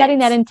 what and setting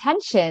that happens.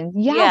 intention.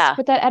 Yes, Yeah.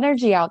 put that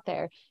energy out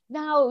there.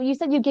 Now, you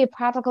said you gave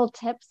practical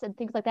tips and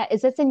things like that.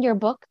 Is this in your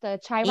book, the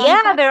Chiron Yeah,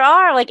 steps? there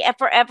are. Like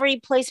for every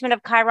placement of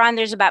Chiron,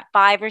 there's about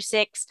 5 or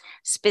 6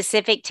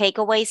 specific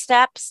takeaway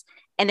steps,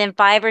 and then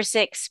 5 or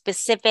 6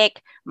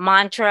 specific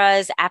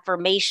mantras,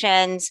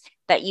 affirmations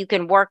that you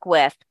can work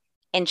with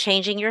in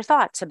changing your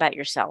thoughts about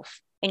yourself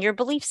and your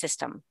belief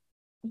system.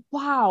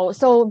 Wow.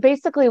 So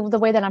basically, the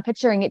way that I'm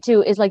picturing it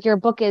too is like your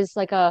book is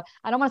like I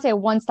don't want to say a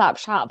one-stop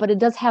shop, but it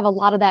does have a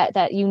lot of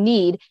that you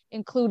need,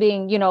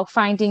 including,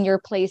 finding your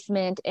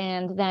placement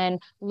and then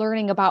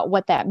learning about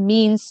what that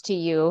means to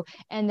you,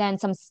 and then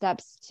some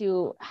steps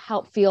to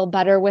help feel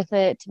better with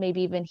it, to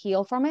maybe even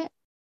heal from it.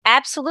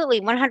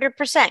 Absolutely,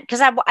 100%.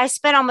 Because I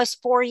spent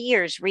almost 4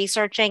 years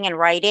researching and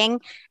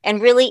writing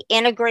and really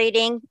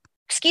integrating,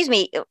 excuse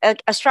me,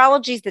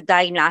 astrology is the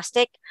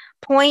diagnostic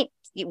point.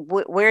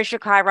 Where's your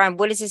Chiron?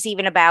 What is this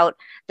even about?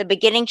 The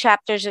beginning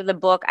chapters of the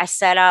book, I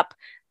set up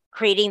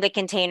creating the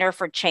container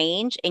for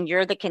change, and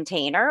you're the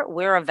container.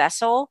 We're a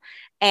vessel.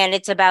 And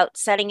it's about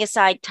setting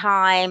aside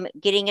time,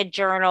 getting a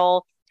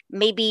journal,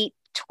 maybe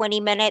 20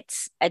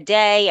 minutes a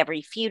day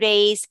every few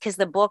days because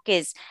the book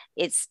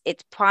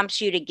it prompts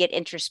you to get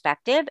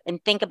introspective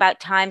and think about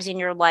times in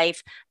your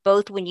life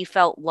both when you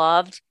felt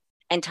loved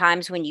and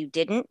times when you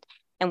didn't,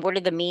 and what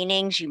are the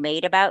meanings you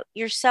made about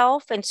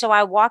yourself. And so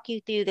I walk you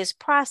through this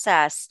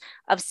process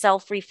of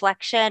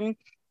self-reflection,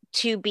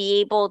 to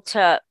be able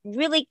to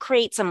really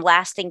create some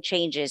lasting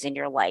changes in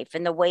your life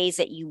in the ways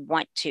that you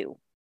want to.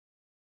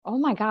 Oh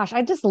my gosh,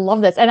 I just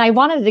love this. And I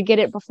wanted to get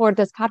it before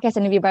this podcast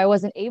interview, but I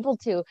wasn't able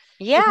to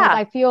because Yeah.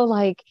 I feel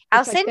like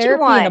I'll it's like send you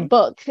therapy in a one.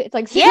 book. It's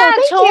like, Yeah, oh,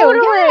 thank you.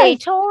 totally,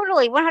 Yes.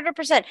 totally,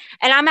 100%.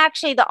 And I'm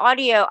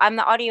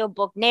the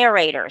audiobook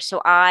narrator.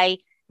 So I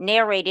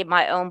narrated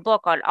my own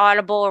book on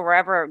Audible or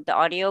wherever the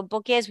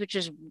audiobook is, which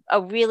is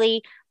a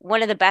really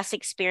one of the best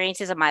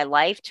experiences of my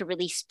life to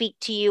really speak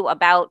to you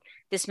about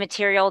this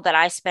material that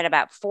I spent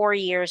about 4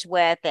 years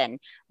with and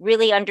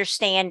really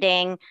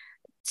understanding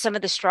some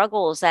of the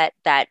struggles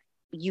that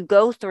you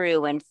go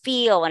through and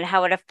feel and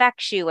how it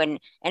affects you and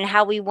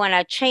how we want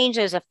to change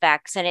those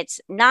effects. And it's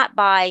not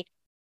by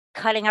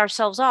cutting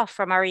ourselves off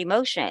from our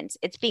emotions.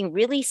 It's being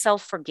really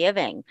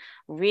self-forgiving,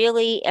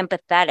 really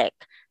empathetic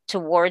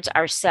towards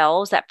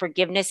ourselves, that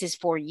forgiveness is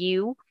for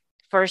you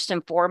first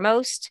and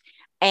foremost.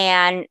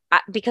 And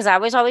because I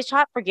was always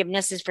taught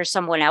forgiveness is for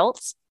someone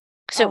else.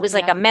 So it Oh, was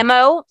like a yes.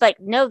 memo, like,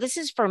 no, this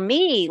is for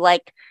me.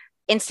 Like,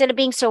 instead of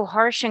being so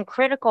harsh and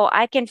critical,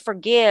 I can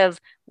forgive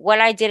what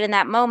I did in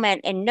that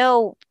moment and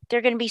know there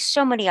are going to be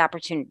so many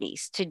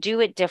opportunities to do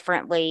it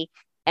differently.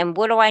 And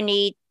what do I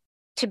need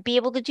to be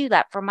able to do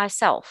that for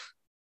myself?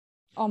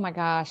 Oh my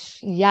gosh.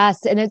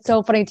 Yes. And it's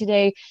so funny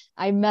today.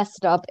 I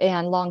messed up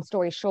and long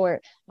story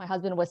short, my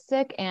husband was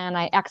sick and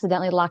I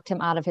accidentally locked him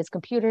out of his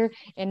computer.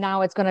 And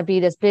now it's going to be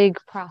this big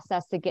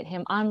process to get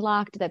him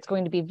unlocked. That's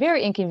going to be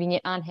very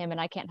inconvenient on him and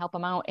I can't help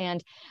him out.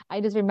 And I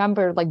just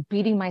remember like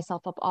beating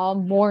myself up all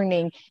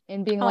morning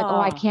and being like,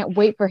 oh, I Oh, can't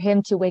wait for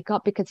him to wake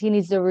up because he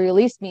needs to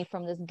release me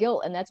from this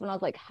guilt. And that's when I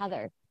was like,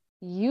 Heather,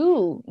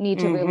 you need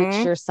to release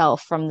mm-hmm,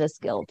 yourself from this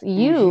guilt.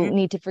 You mm-hmm.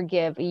 need to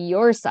forgive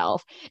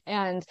yourself.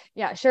 And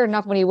yeah, sure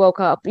enough, when he woke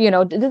up,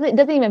 it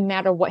doesn't even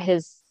matter what he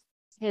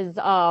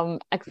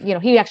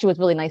actually was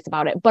really nice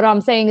about it. But I'm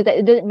saying that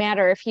it didn't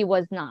matter if he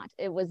was not.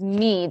 It was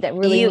me that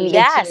really needed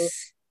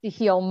Yes. to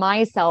heal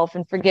myself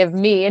and forgive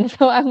me. And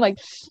so I'm like,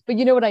 but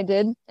you know what I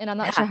did? And I'm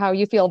not Yeah. sure how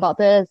you feel about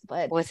this,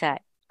 but What's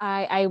that?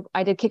 I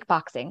did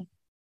kickboxing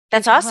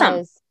That's awesome.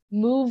 because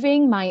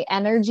moving my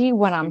energy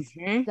when I'm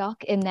Mm-hmm.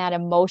 stuck in that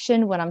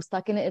emotion, when I'm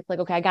stuck in it, it's like,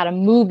 okay, I got to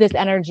move this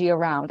energy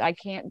around. I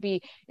can't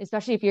be,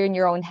 especially if you're in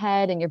your own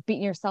head and you're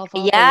beating yourself up or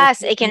you're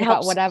Yes, it can thinking help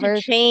about to whatever.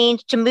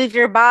 change, to move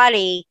your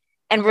body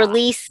and Yeah.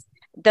 release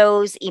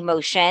those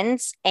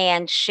emotions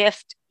and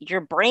shift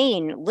your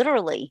brain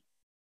literally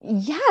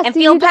Yeah. and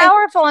See, feel you guys,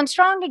 powerful and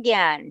strong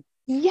again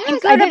and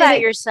yes, I good did about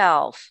it.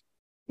 yourself.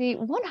 See,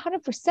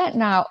 100%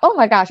 now. Oh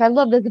my gosh, I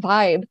love this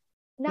vibe.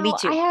 Me Now, I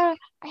too. have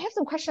I have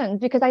some questions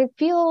because I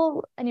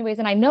feel, anyways,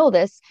 and I know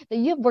this, that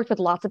you've worked with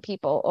lots of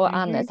people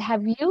on Mm-hmm. this.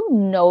 Have you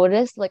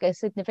noticed like a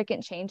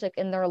significant change like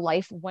in their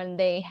life when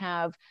they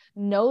have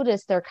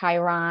noticed their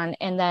Chiron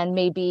and then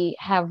maybe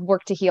have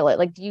worked to heal it?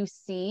 Like, do you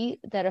see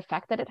that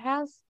effect that it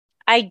has?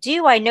 I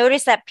do. I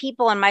notice that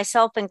people, and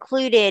myself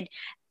included,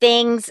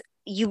 things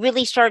you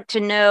really start to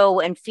know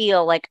and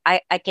feel like I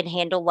can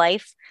handle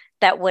life,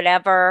 that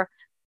whatever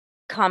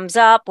comes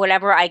up,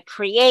 whatever I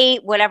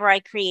create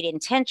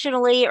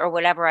intentionally, or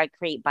whatever I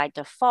create by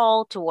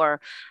default,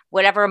 or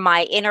whatever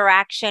my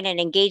interaction and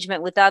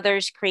engagement with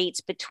others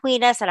creates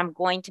between us, and I'm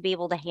going to be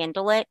able to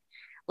handle it.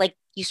 Like,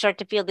 you start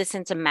to feel this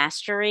sense of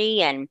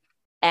mastery and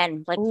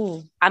like,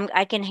 Ooh,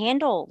 I can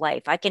handle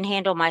life. I can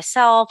handle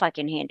myself. I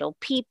can handle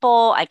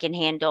people. I can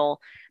handle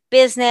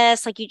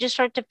business. Like, you just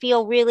start to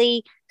feel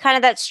really kind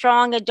of that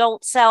strong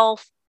adult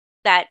self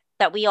that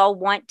we all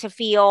want to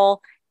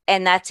feel,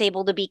 and that's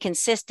able to be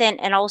consistent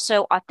and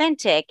also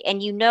authentic.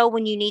 And you know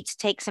when you need to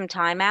take some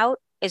time out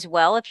as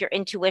well. If your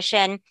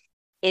intuition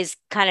is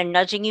kind of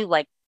nudging you,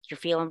 like you're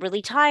feeling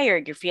really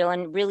tired, you're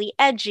feeling really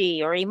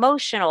edgy or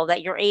emotional,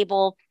 that you're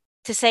able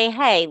to say,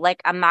 hey,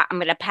 like, I'm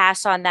going to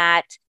pass on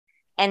that,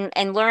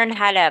 and learn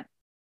how to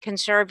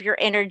conserve your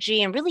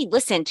energy and really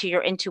listen to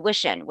your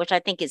intuition, which I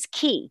think is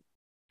key.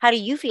 How do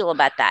you feel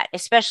about that,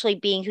 especially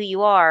being who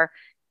you are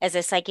as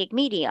a psychic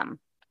medium?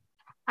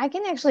 I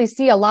can actually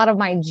see a lot of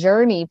my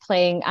journey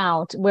playing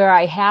out where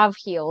I have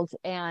healed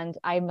and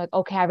I'm like,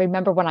 okay, I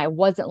remember when I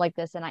wasn't like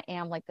this and I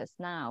am like this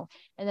now.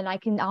 And then I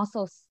can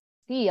also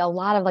see a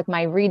lot of like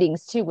my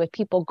readings too with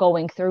people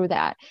going through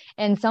that.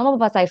 And some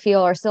of us I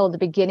feel are still at the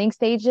beginning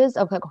stages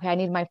of like, okay, I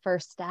need my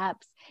first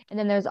steps. And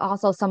then there's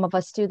also some of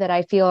us too that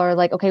I feel are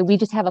like, okay, we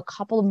just have a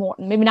couple more,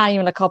 maybe not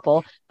even a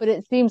couple, but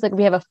it seems like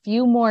we have a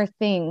few more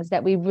things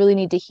that we really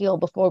need to heal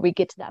before we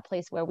get to that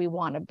place where we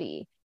want to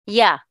be.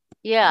 Yeah,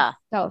 yeah.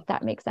 So if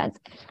that makes sense.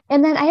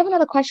 And then I have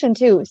another question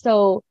too.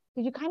 So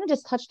you kind of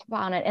just touched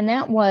upon it, and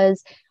that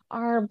was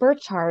our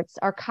birth charts,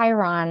 our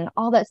Chiron,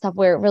 all that stuff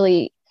where it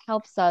really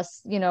helps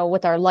us,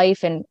 with our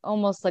life and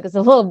almost like it's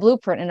a little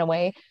blueprint in a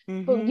way.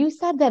 But Mm-hmm. you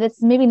said that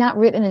it's maybe not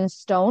written in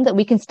stone, that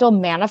we can still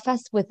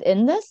manifest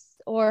within this,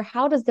 or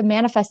how does the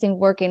manifesting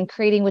work and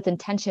creating with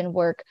intention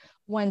work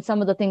when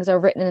some of the things are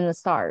written in the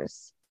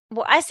stars?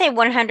 Well, I say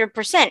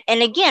 100%.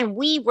 And again,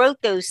 we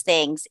wrote those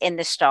things in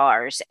the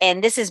stars.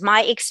 And this is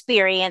my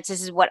experience.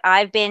 This is what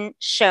I've been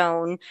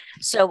shown.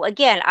 So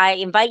again, I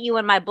invite you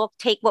in my book,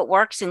 take what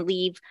works and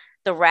leave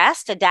the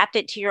rest, adapt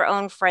it to your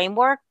own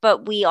framework.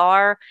 But we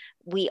are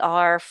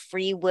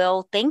free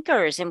will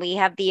thinkers, and we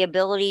have the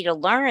ability to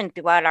learn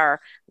throughout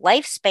our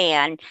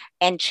lifespan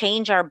and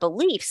change our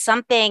beliefs.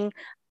 Something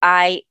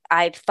I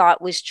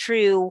thought was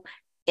true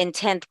in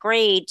 10th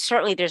grade.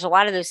 Certainly there's a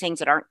lot of those things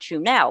that aren't true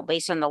now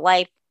based on the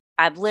life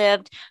I've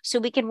lived. So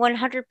we can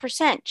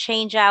 100%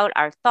 change out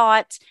our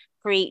thoughts,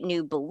 create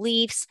new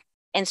beliefs,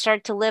 and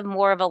start to live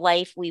more of a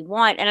life we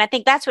want. And I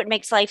think that's what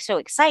makes life so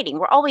exciting.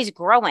 We're always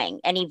growing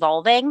and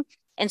evolving.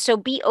 And so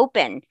be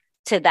open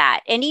to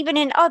that. And even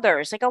in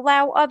others, like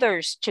allow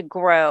others to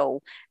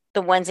grow,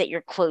 the ones that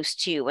you're close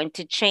to, and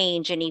to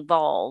change and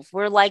evolve.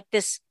 We're like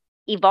this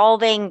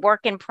evolving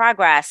work in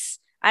progress.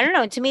 I don't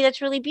know. To me,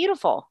 that's really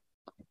beautiful.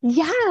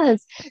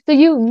 Yes.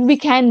 So we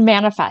can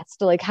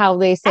manifest, like how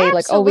they say,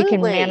 like, oh, we can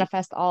Absolutely.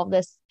 manifest all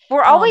this.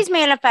 We're Um, always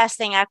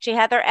manifesting, actually,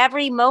 Heather.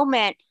 Every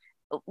moment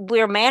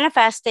we're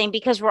manifesting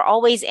because we're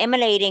always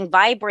emanating,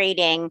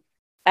 vibrating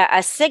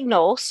a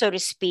signal, so to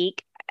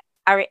speak,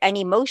 an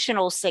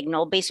emotional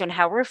signal based on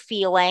how we're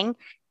feeling.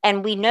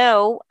 And we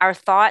know our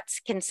thoughts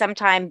can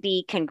sometimes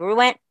be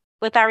congruent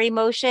with our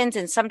emotions,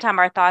 and sometimes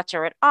our thoughts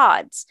are at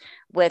odds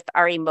with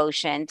our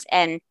emotions.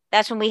 And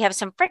that's when we have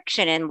some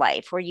friction in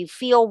life where you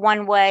feel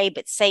one way,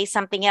 but say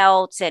something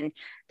else. And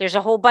there's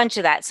a whole bunch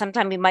of that.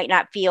 Sometimes you might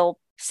not feel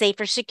safe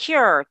or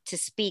secure to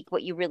speak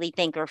what you really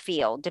think or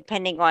feel,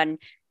 depending on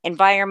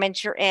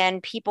environments you're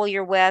in, people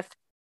you're with.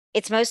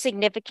 It's most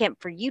significant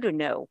for you to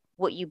know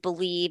what you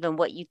believe and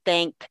what you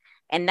think.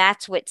 And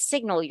that's what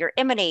signal you're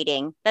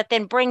emanating that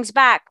then brings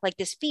back like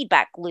this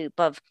feedback loop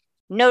of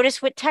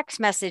notice what text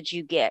messages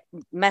you get,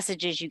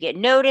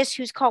 notice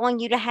who's calling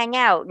you to hang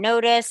out,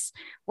 notice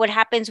what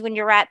happens when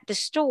you're at the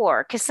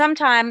store. Because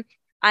sometimes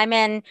I'm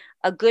in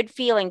a good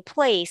feeling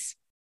place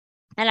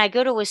and I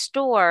go to a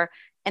store,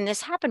 and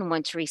this happened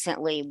once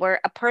recently where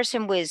a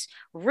person was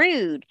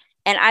rude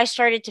and I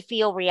started to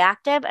feel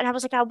reactive. And I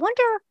was like, I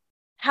wonder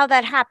how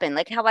that happened,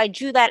 like how I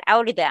drew that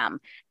out of them.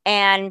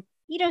 And,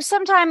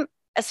 sometimes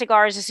a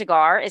cigar is a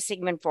cigar, as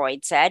Sigmund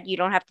Freud said. You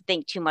don't have to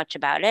think too much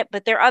about it.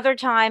 But there are other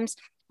times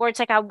where it's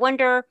like, I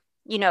wonder,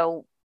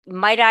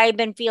 might I have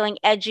been feeling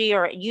edgy?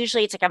 Or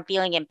usually it's like I'm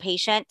feeling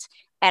impatient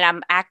and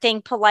I'm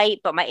acting polite,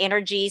 but my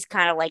energy is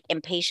kind of like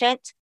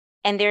impatient.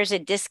 And there's a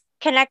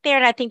disconnect there.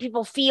 And I think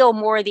people feel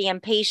more the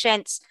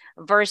impatience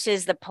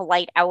versus the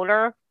polite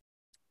outer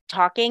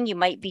talking you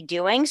might be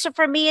doing. So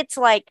for me, it's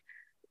like,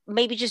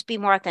 maybe just be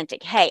more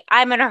authentic. Hey,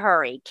 I'm in a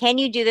hurry. Can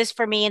you do this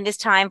for me in this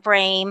time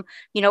frame,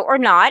 or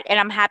not? And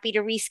I'm happy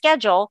to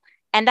reschedule.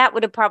 And that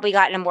would have probably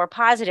gotten a more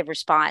positive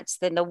response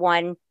than the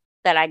one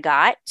that I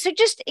got. So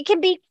just, it can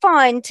be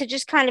fun to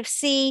just kind of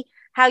see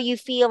how you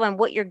feel and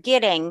what you're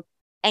getting.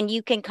 And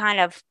you can kind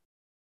of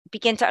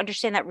begin to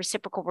understand that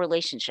reciprocal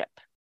relationship.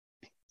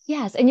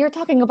 yes. And you're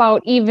talking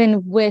about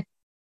even with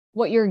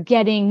what you're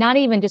getting, not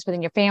even just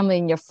within your family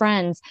and your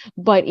friends,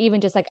 but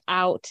even just like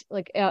out,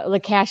 like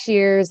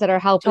cashiers that are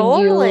helping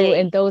you and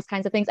Totally. those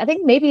kinds of things. I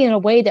think maybe in a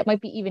way that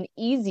might be even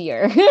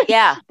easier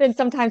Yeah. than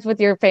sometimes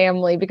with your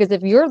family, because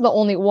if you're the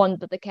only one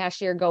that the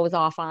cashier goes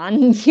off on,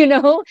 and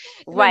I'm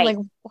Right. like,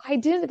 why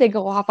didn't they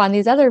go off on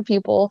these other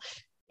people?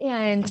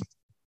 And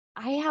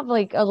I have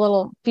like a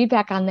little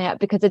feedback on that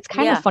because it's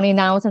kind of Yeah. funny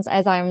now since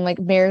as I'm like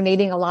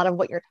marinating a lot of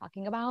what you're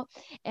talking about.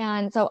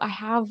 And so I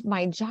have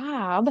my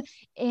job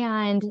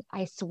and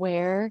I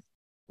swear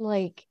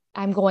like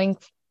I'm going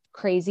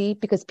crazy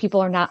because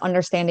people are not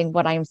understanding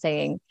what I'm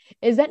saying.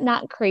 Is that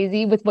not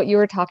crazy with what you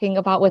were talking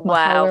about with how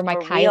Wow. where my For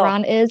real.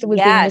 Chiron is with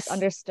being Yes.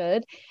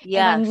 misunderstood?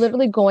 And I'm Yes.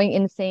 literally going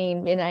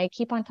insane. And I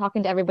keep on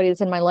talking to everybody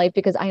that's in my life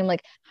because I am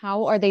like,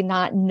 how are they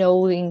not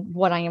knowing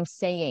what I am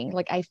saying?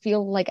 Like, I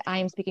feel like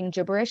I'm speaking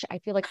gibberish. I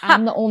feel like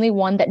I'm the only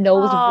one that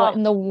knows what Oh,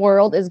 in the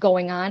world is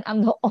going on.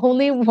 I'm the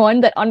only one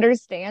that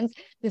understands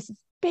this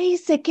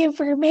basic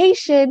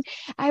information.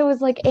 I was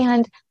like,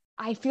 and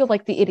I feel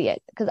like the idiot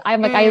because mm,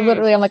 I'm like,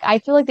 I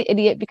feel like the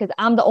idiot because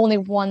I'm the only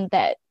one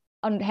that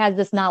has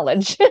this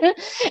knowledge.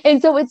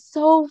 And so it's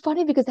so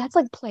funny because that's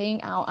like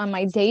playing out on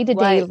my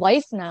day-to-day right.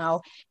 life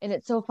now. And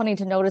it's so funny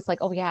to notice, like,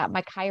 oh, yeah,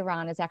 my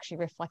Chiron is actually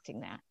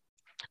reflecting that.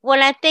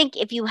 Well, I think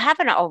if you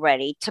haven't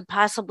already, to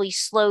possibly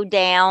slow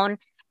down,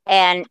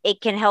 and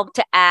it can help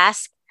to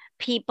ask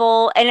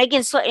people. And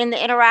again, so in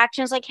the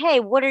interactions, like, hey,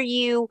 what did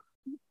you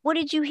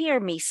hear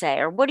me say?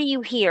 Or what are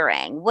you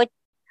hearing?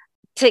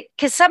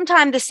 Because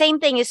sometimes the same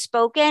thing is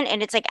spoken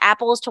and it's like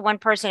apples to one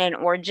person and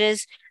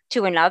oranges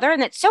to another.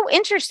 And it's so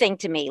interesting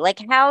to me. Like,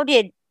 how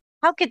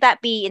could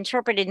that be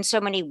interpreted in so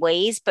many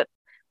ways? But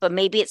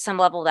maybe at some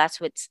level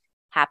that's what's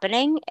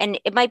happening. And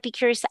it might be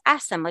curious to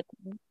ask them, like,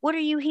 what are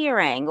you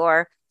hearing?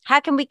 Or how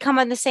can we come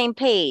on the same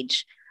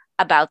page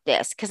about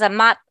this? Because I'm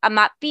not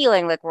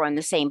feeling like we're on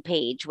the same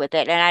page with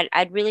it. And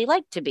I'd really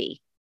like to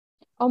be.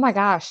 Oh my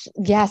gosh.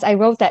 Yes, I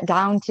wrote that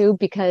down too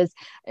because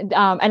and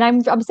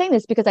I'm saying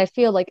this because I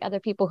feel like other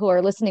people who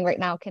are listening right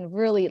now can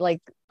really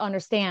like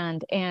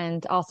understand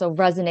and also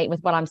resonate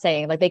with what I'm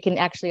saying. Like they can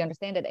actually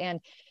understand it. And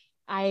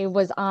I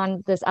was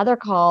on this other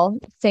call,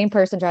 same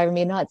person driving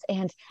me nuts,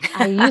 and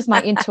I used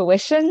my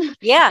intuition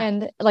Yeah.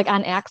 and like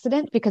on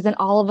accident because then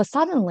all of a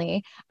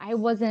suddenly I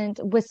wasn't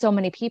with so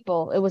many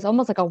people. It was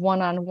almost like a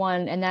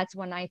one-on-one, and that's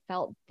when I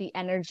felt the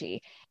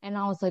energy. And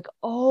I was like,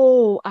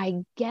 "Oh,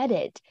 I get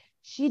it.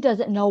 She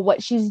doesn't know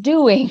what she's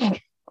doing."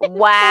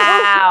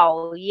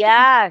 Wow.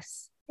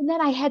 Yes. And then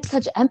I had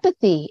such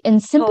empathy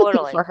and sympathy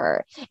Totally. for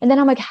her. And then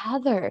I'm like,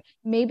 Heather,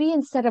 maybe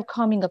instead of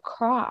coming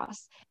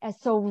across as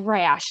so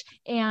rash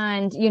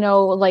and,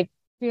 like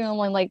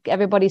feeling like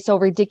everybody's so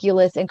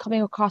ridiculous and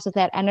coming across with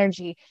that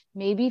energy,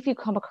 maybe if you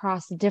come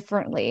across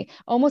differently,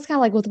 almost kind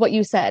of like with what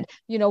you said,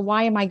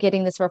 why am I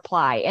getting this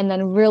reply? And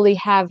then really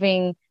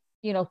having,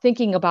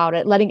 thinking about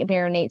it, letting it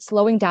marinate,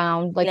 slowing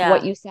down, like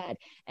what Yeah. you said.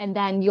 And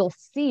then you'll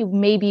see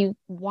maybe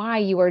why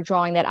you are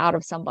drawing that out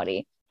of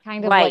somebody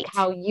kind of like Right.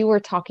 how you were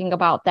talking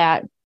about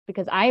that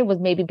because I was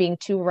maybe being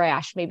too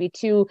rash, maybe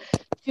too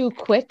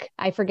quick.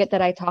 I forget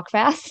that I talk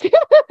fast.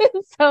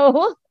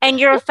 So And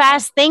you're a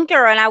fast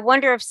thinker. And I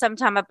wonder if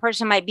sometime a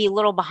person might be a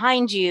little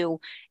behind you.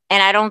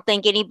 And I don't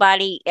think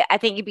I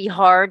think it'd be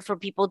hard for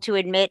people to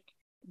admit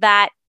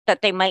that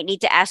they might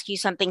need to ask you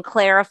something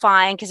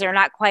clarifying because they're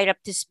not quite up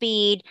to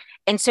speed.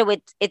 And so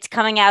it's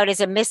coming out as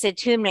a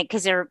misattunement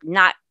because they're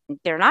not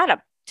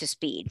up to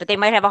speed, but they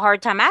might have a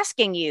hard time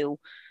asking you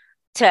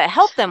to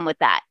help them with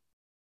that.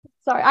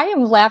 sorry, I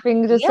am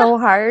laughing just Yeah. so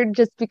hard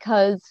just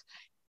because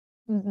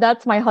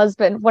that's my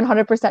husband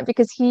 100%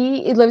 because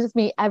he lives with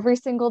me every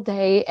single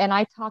day and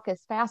I talk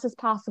as fast as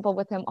possible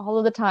with him all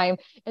of the time.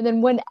 And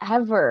then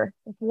whenever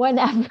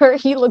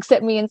he looks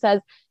at me and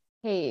says,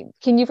 "Hey,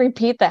 can you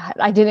repeat that?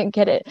 I didn't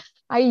get it."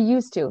 I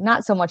used to,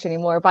 not so much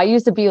anymore, but I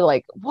used to be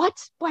like, "What?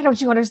 Why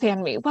don't you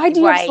understand me? Why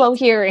do you have Right. slow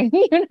hearing?"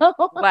 You know?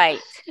 Right.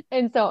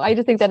 And so I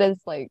just think that is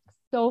like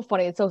so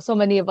funny. And so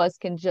many of us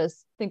can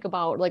just think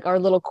about like our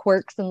little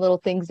quirks and little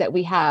things that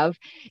we have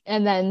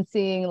and then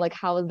seeing like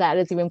how that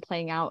is even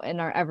playing out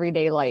in our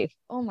everyday life.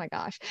 Oh my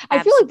gosh.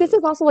 I feel like this is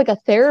Absolutely. also like a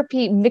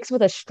therapy mixed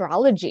with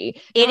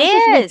astrology, It not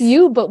just with is.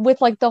 you, but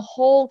with like the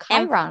whole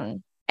And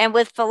Chiron. and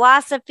with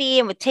philosophy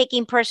and with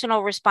taking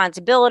personal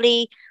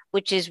responsibility,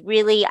 which is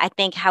really, I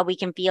think, how we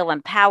can feel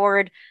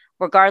empowered,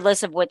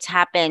 regardless of what's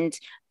happened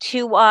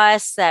to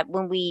us, that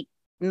when we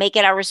make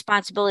it our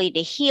responsibility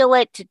to heal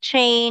it, to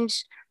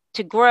change,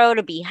 to grow,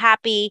 to be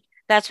happy,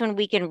 that's when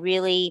we can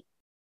really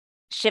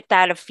shift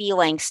out of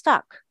feeling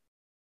stuck.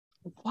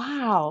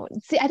 Wow.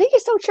 See, I think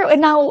it's so true. And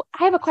now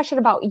I have a question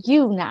about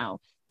you now.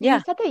 You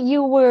Yeah. said that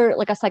you were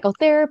like a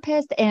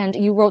psychotherapist and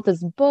you wrote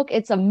this book.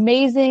 It's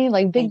amazing.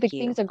 Like big, Thank big you.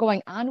 things are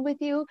going on with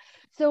you.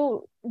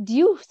 So do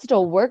you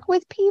still work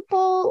with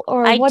people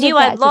or I what is do.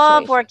 I that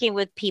love situation? working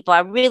with people. I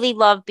really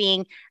love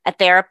being a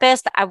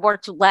therapist. I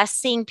worked less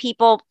seeing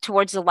people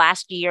towards the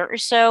last year or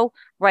so,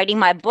 writing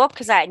my book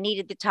because I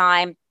needed the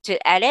time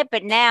to edit.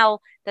 But now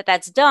that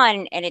that's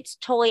done and it's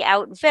totally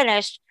out and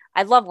finished,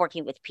 I love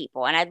working with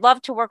people. And I'd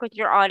love to work with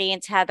your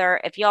audience,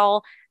 Heather. If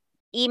y'all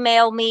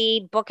email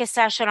me, book a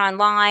session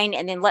online,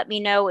 and then let me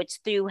know it's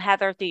through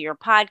Heather, through your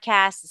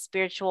podcast, The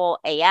Spiritual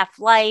AF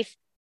Life.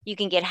 You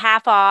can get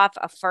half off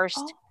a first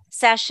Oh,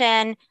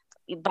 session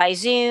by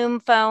Zoom,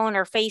 phone,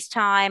 or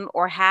FaceTime,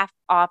 or half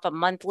off a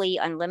monthly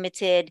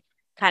unlimited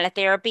kind of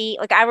therapy.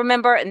 Like I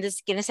remember, and this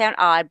is going to sound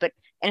odd, but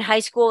in high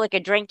school, like a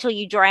drink till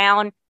you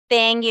drown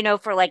thing,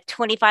 for like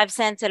 25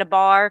 cents at a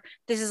bar.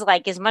 This is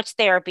like as much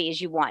therapy as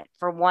you want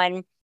for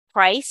one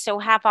price. So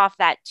half off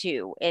that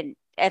too. And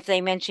if they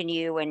mention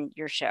you and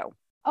your show.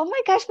 oh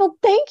my gosh. Well,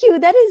 thank you.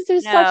 That is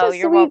just such No, a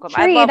you're sweet welcome.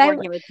 I treat. love I'm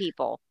working with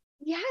people.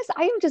 yes,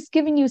 I am just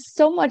giving you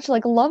so much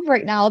like love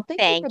right now.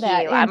 Thank you for Thank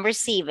that. you. And I'm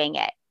receiving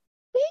it.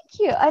 thank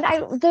you.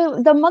 And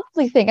the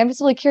monthly thing, I'm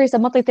just really curious, the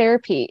monthly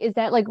therapy, is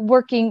that like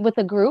working with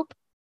a group?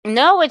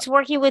 No, it's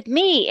working with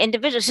me,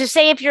 individuals. So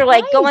say if you're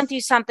like going Nice. through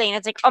something,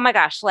 it's like, oh my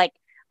gosh, like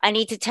I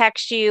need to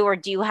text you, or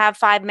do you have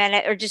 5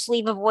 minutes, or just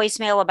leave a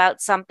voicemail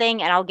about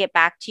something and I'll get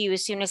back to you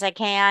as soon as I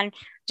can.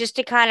 Just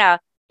to kind of,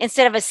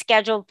 instead of a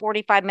scheduled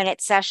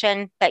 45-minute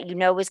session that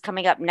is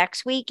coming up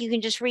next week, you can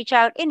just reach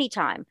out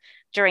anytime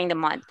during the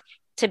month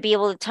to be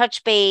able to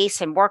touch base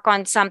and work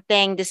on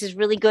something. This is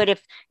really good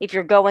if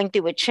you're going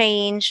through a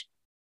change,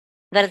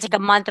 that it's like a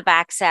month of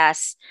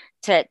access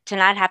to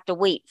not have to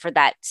wait for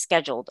that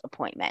scheduled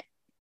appointment.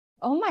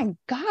 Oh my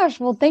gosh.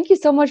 Well, thank you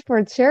so much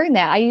for sharing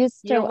that. I used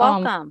You're to,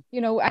 welcome.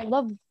 I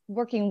love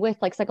working with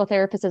like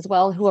psychotherapists as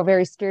well who are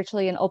very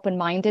spiritually and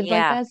open-minded like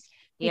Yeah. this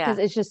because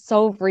Yeah. it's just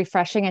so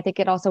refreshing. I think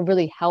it also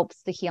really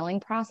helps the healing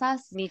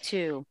process. Me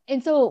too.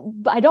 And so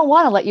I don't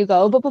want to let you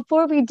go, but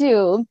before we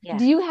Yeah.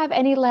 do you have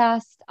any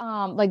last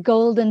like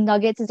golden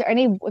nuggets? Is there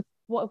any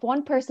if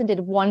one person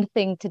did one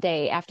thing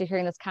today after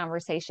hearing this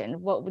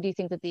conversation, what would you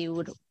think that you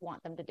would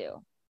want them to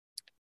do?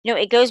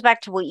 It goes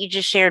back to what you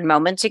just shared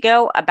moments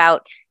ago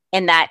about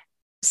in that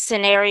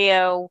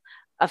scenario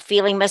of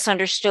feeling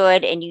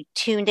misunderstood and you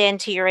tuned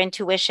into your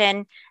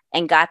intuition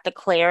and got the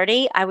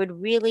clarity, I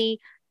would really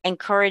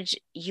encourage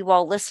you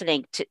all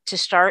listening to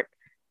start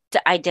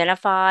to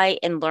identify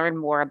and learn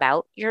more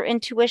about your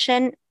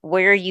intuition,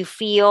 where you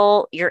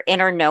feel your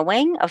inner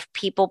knowing of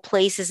people,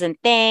 places, and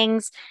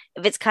things.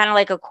 If it's kind of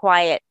like a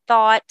quiet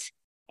thought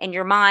in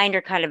your mind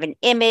or kind of an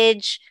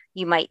image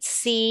you might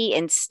see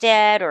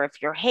instead, or if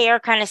your hair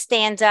kind of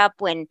stands up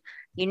when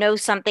you know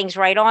something's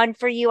right on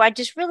for you, I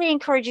just really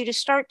encourage you to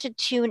start to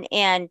tune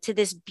in to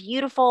this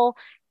beautiful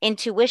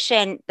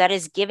intuition that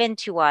is given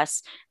to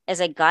us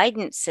as a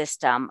guidance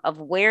system of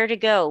where to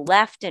go,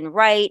 left and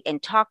right,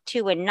 and talk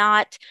to and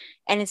not.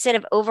 And instead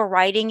of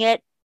overriding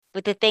it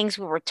with the things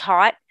we were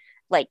taught,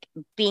 like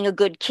being a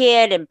good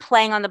kid and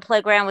playing on the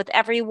playground with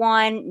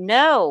everyone,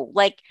 no,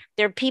 like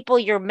there are people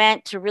you're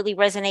meant to really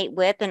resonate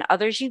with and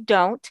others you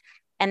don't.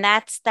 And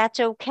that's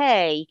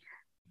okay.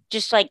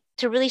 Just like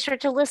to really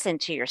start to listen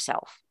to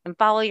yourself and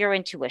follow your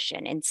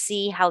intuition and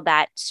see how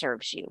that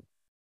serves you.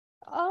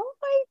 Oh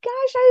my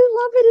gosh, I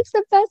love it. It's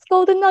the best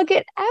golden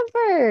nugget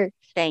ever.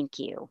 Thank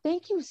you.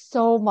 Thank you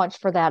so much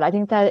for that. I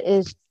think that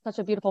is such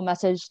a beautiful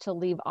message to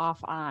leave off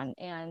on.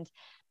 And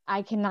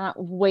I cannot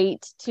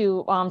wait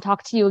to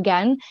talk to you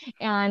again.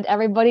 And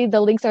everybody,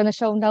 the links are in the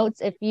show notes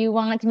if you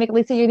want to make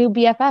Lisa your new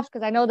BFF,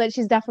 because I know that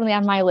she's definitely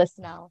on my list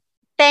now.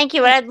 Thank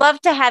you. And I'd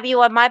love to have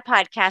you on my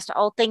podcast,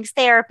 All Things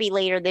Therapy,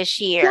 later this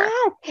year.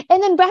 Yeah.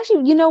 And then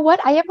actually, you know what?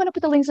 I am going to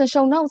put the links in the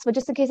show notes, but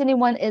just in case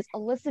anyone is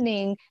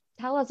listening,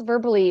 tell us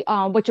verbally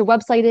what your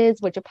website is,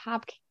 what your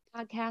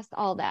podcast,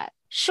 all that.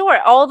 Sure.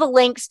 All the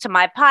links to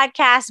my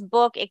podcast,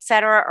 book,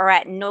 etc., are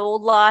at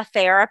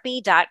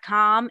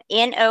nolatherapy.com,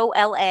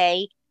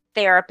 NOLA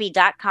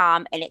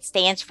therapy.com, and it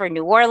stands for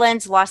New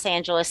Orleans, Los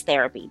Angeles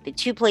Therapy, the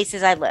two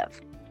places I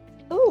live.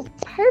 Oh,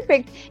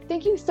 perfect.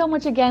 Thank you so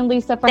much again,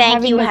 Lisa, for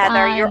having me on. Thank you,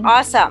 Heather. You're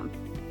awesome.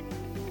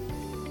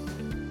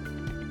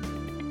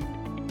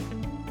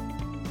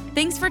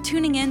 Thanks for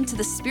tuning in to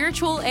the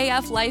Spiritual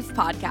AF Life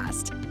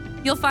podcast.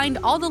 You'll find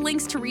all the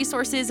links to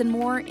resources and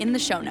more in the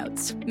show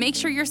notes. Make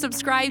sure you're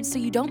subscribed so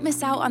you don't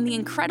miss out on the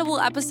incredible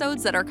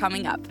episodes that are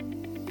coming up.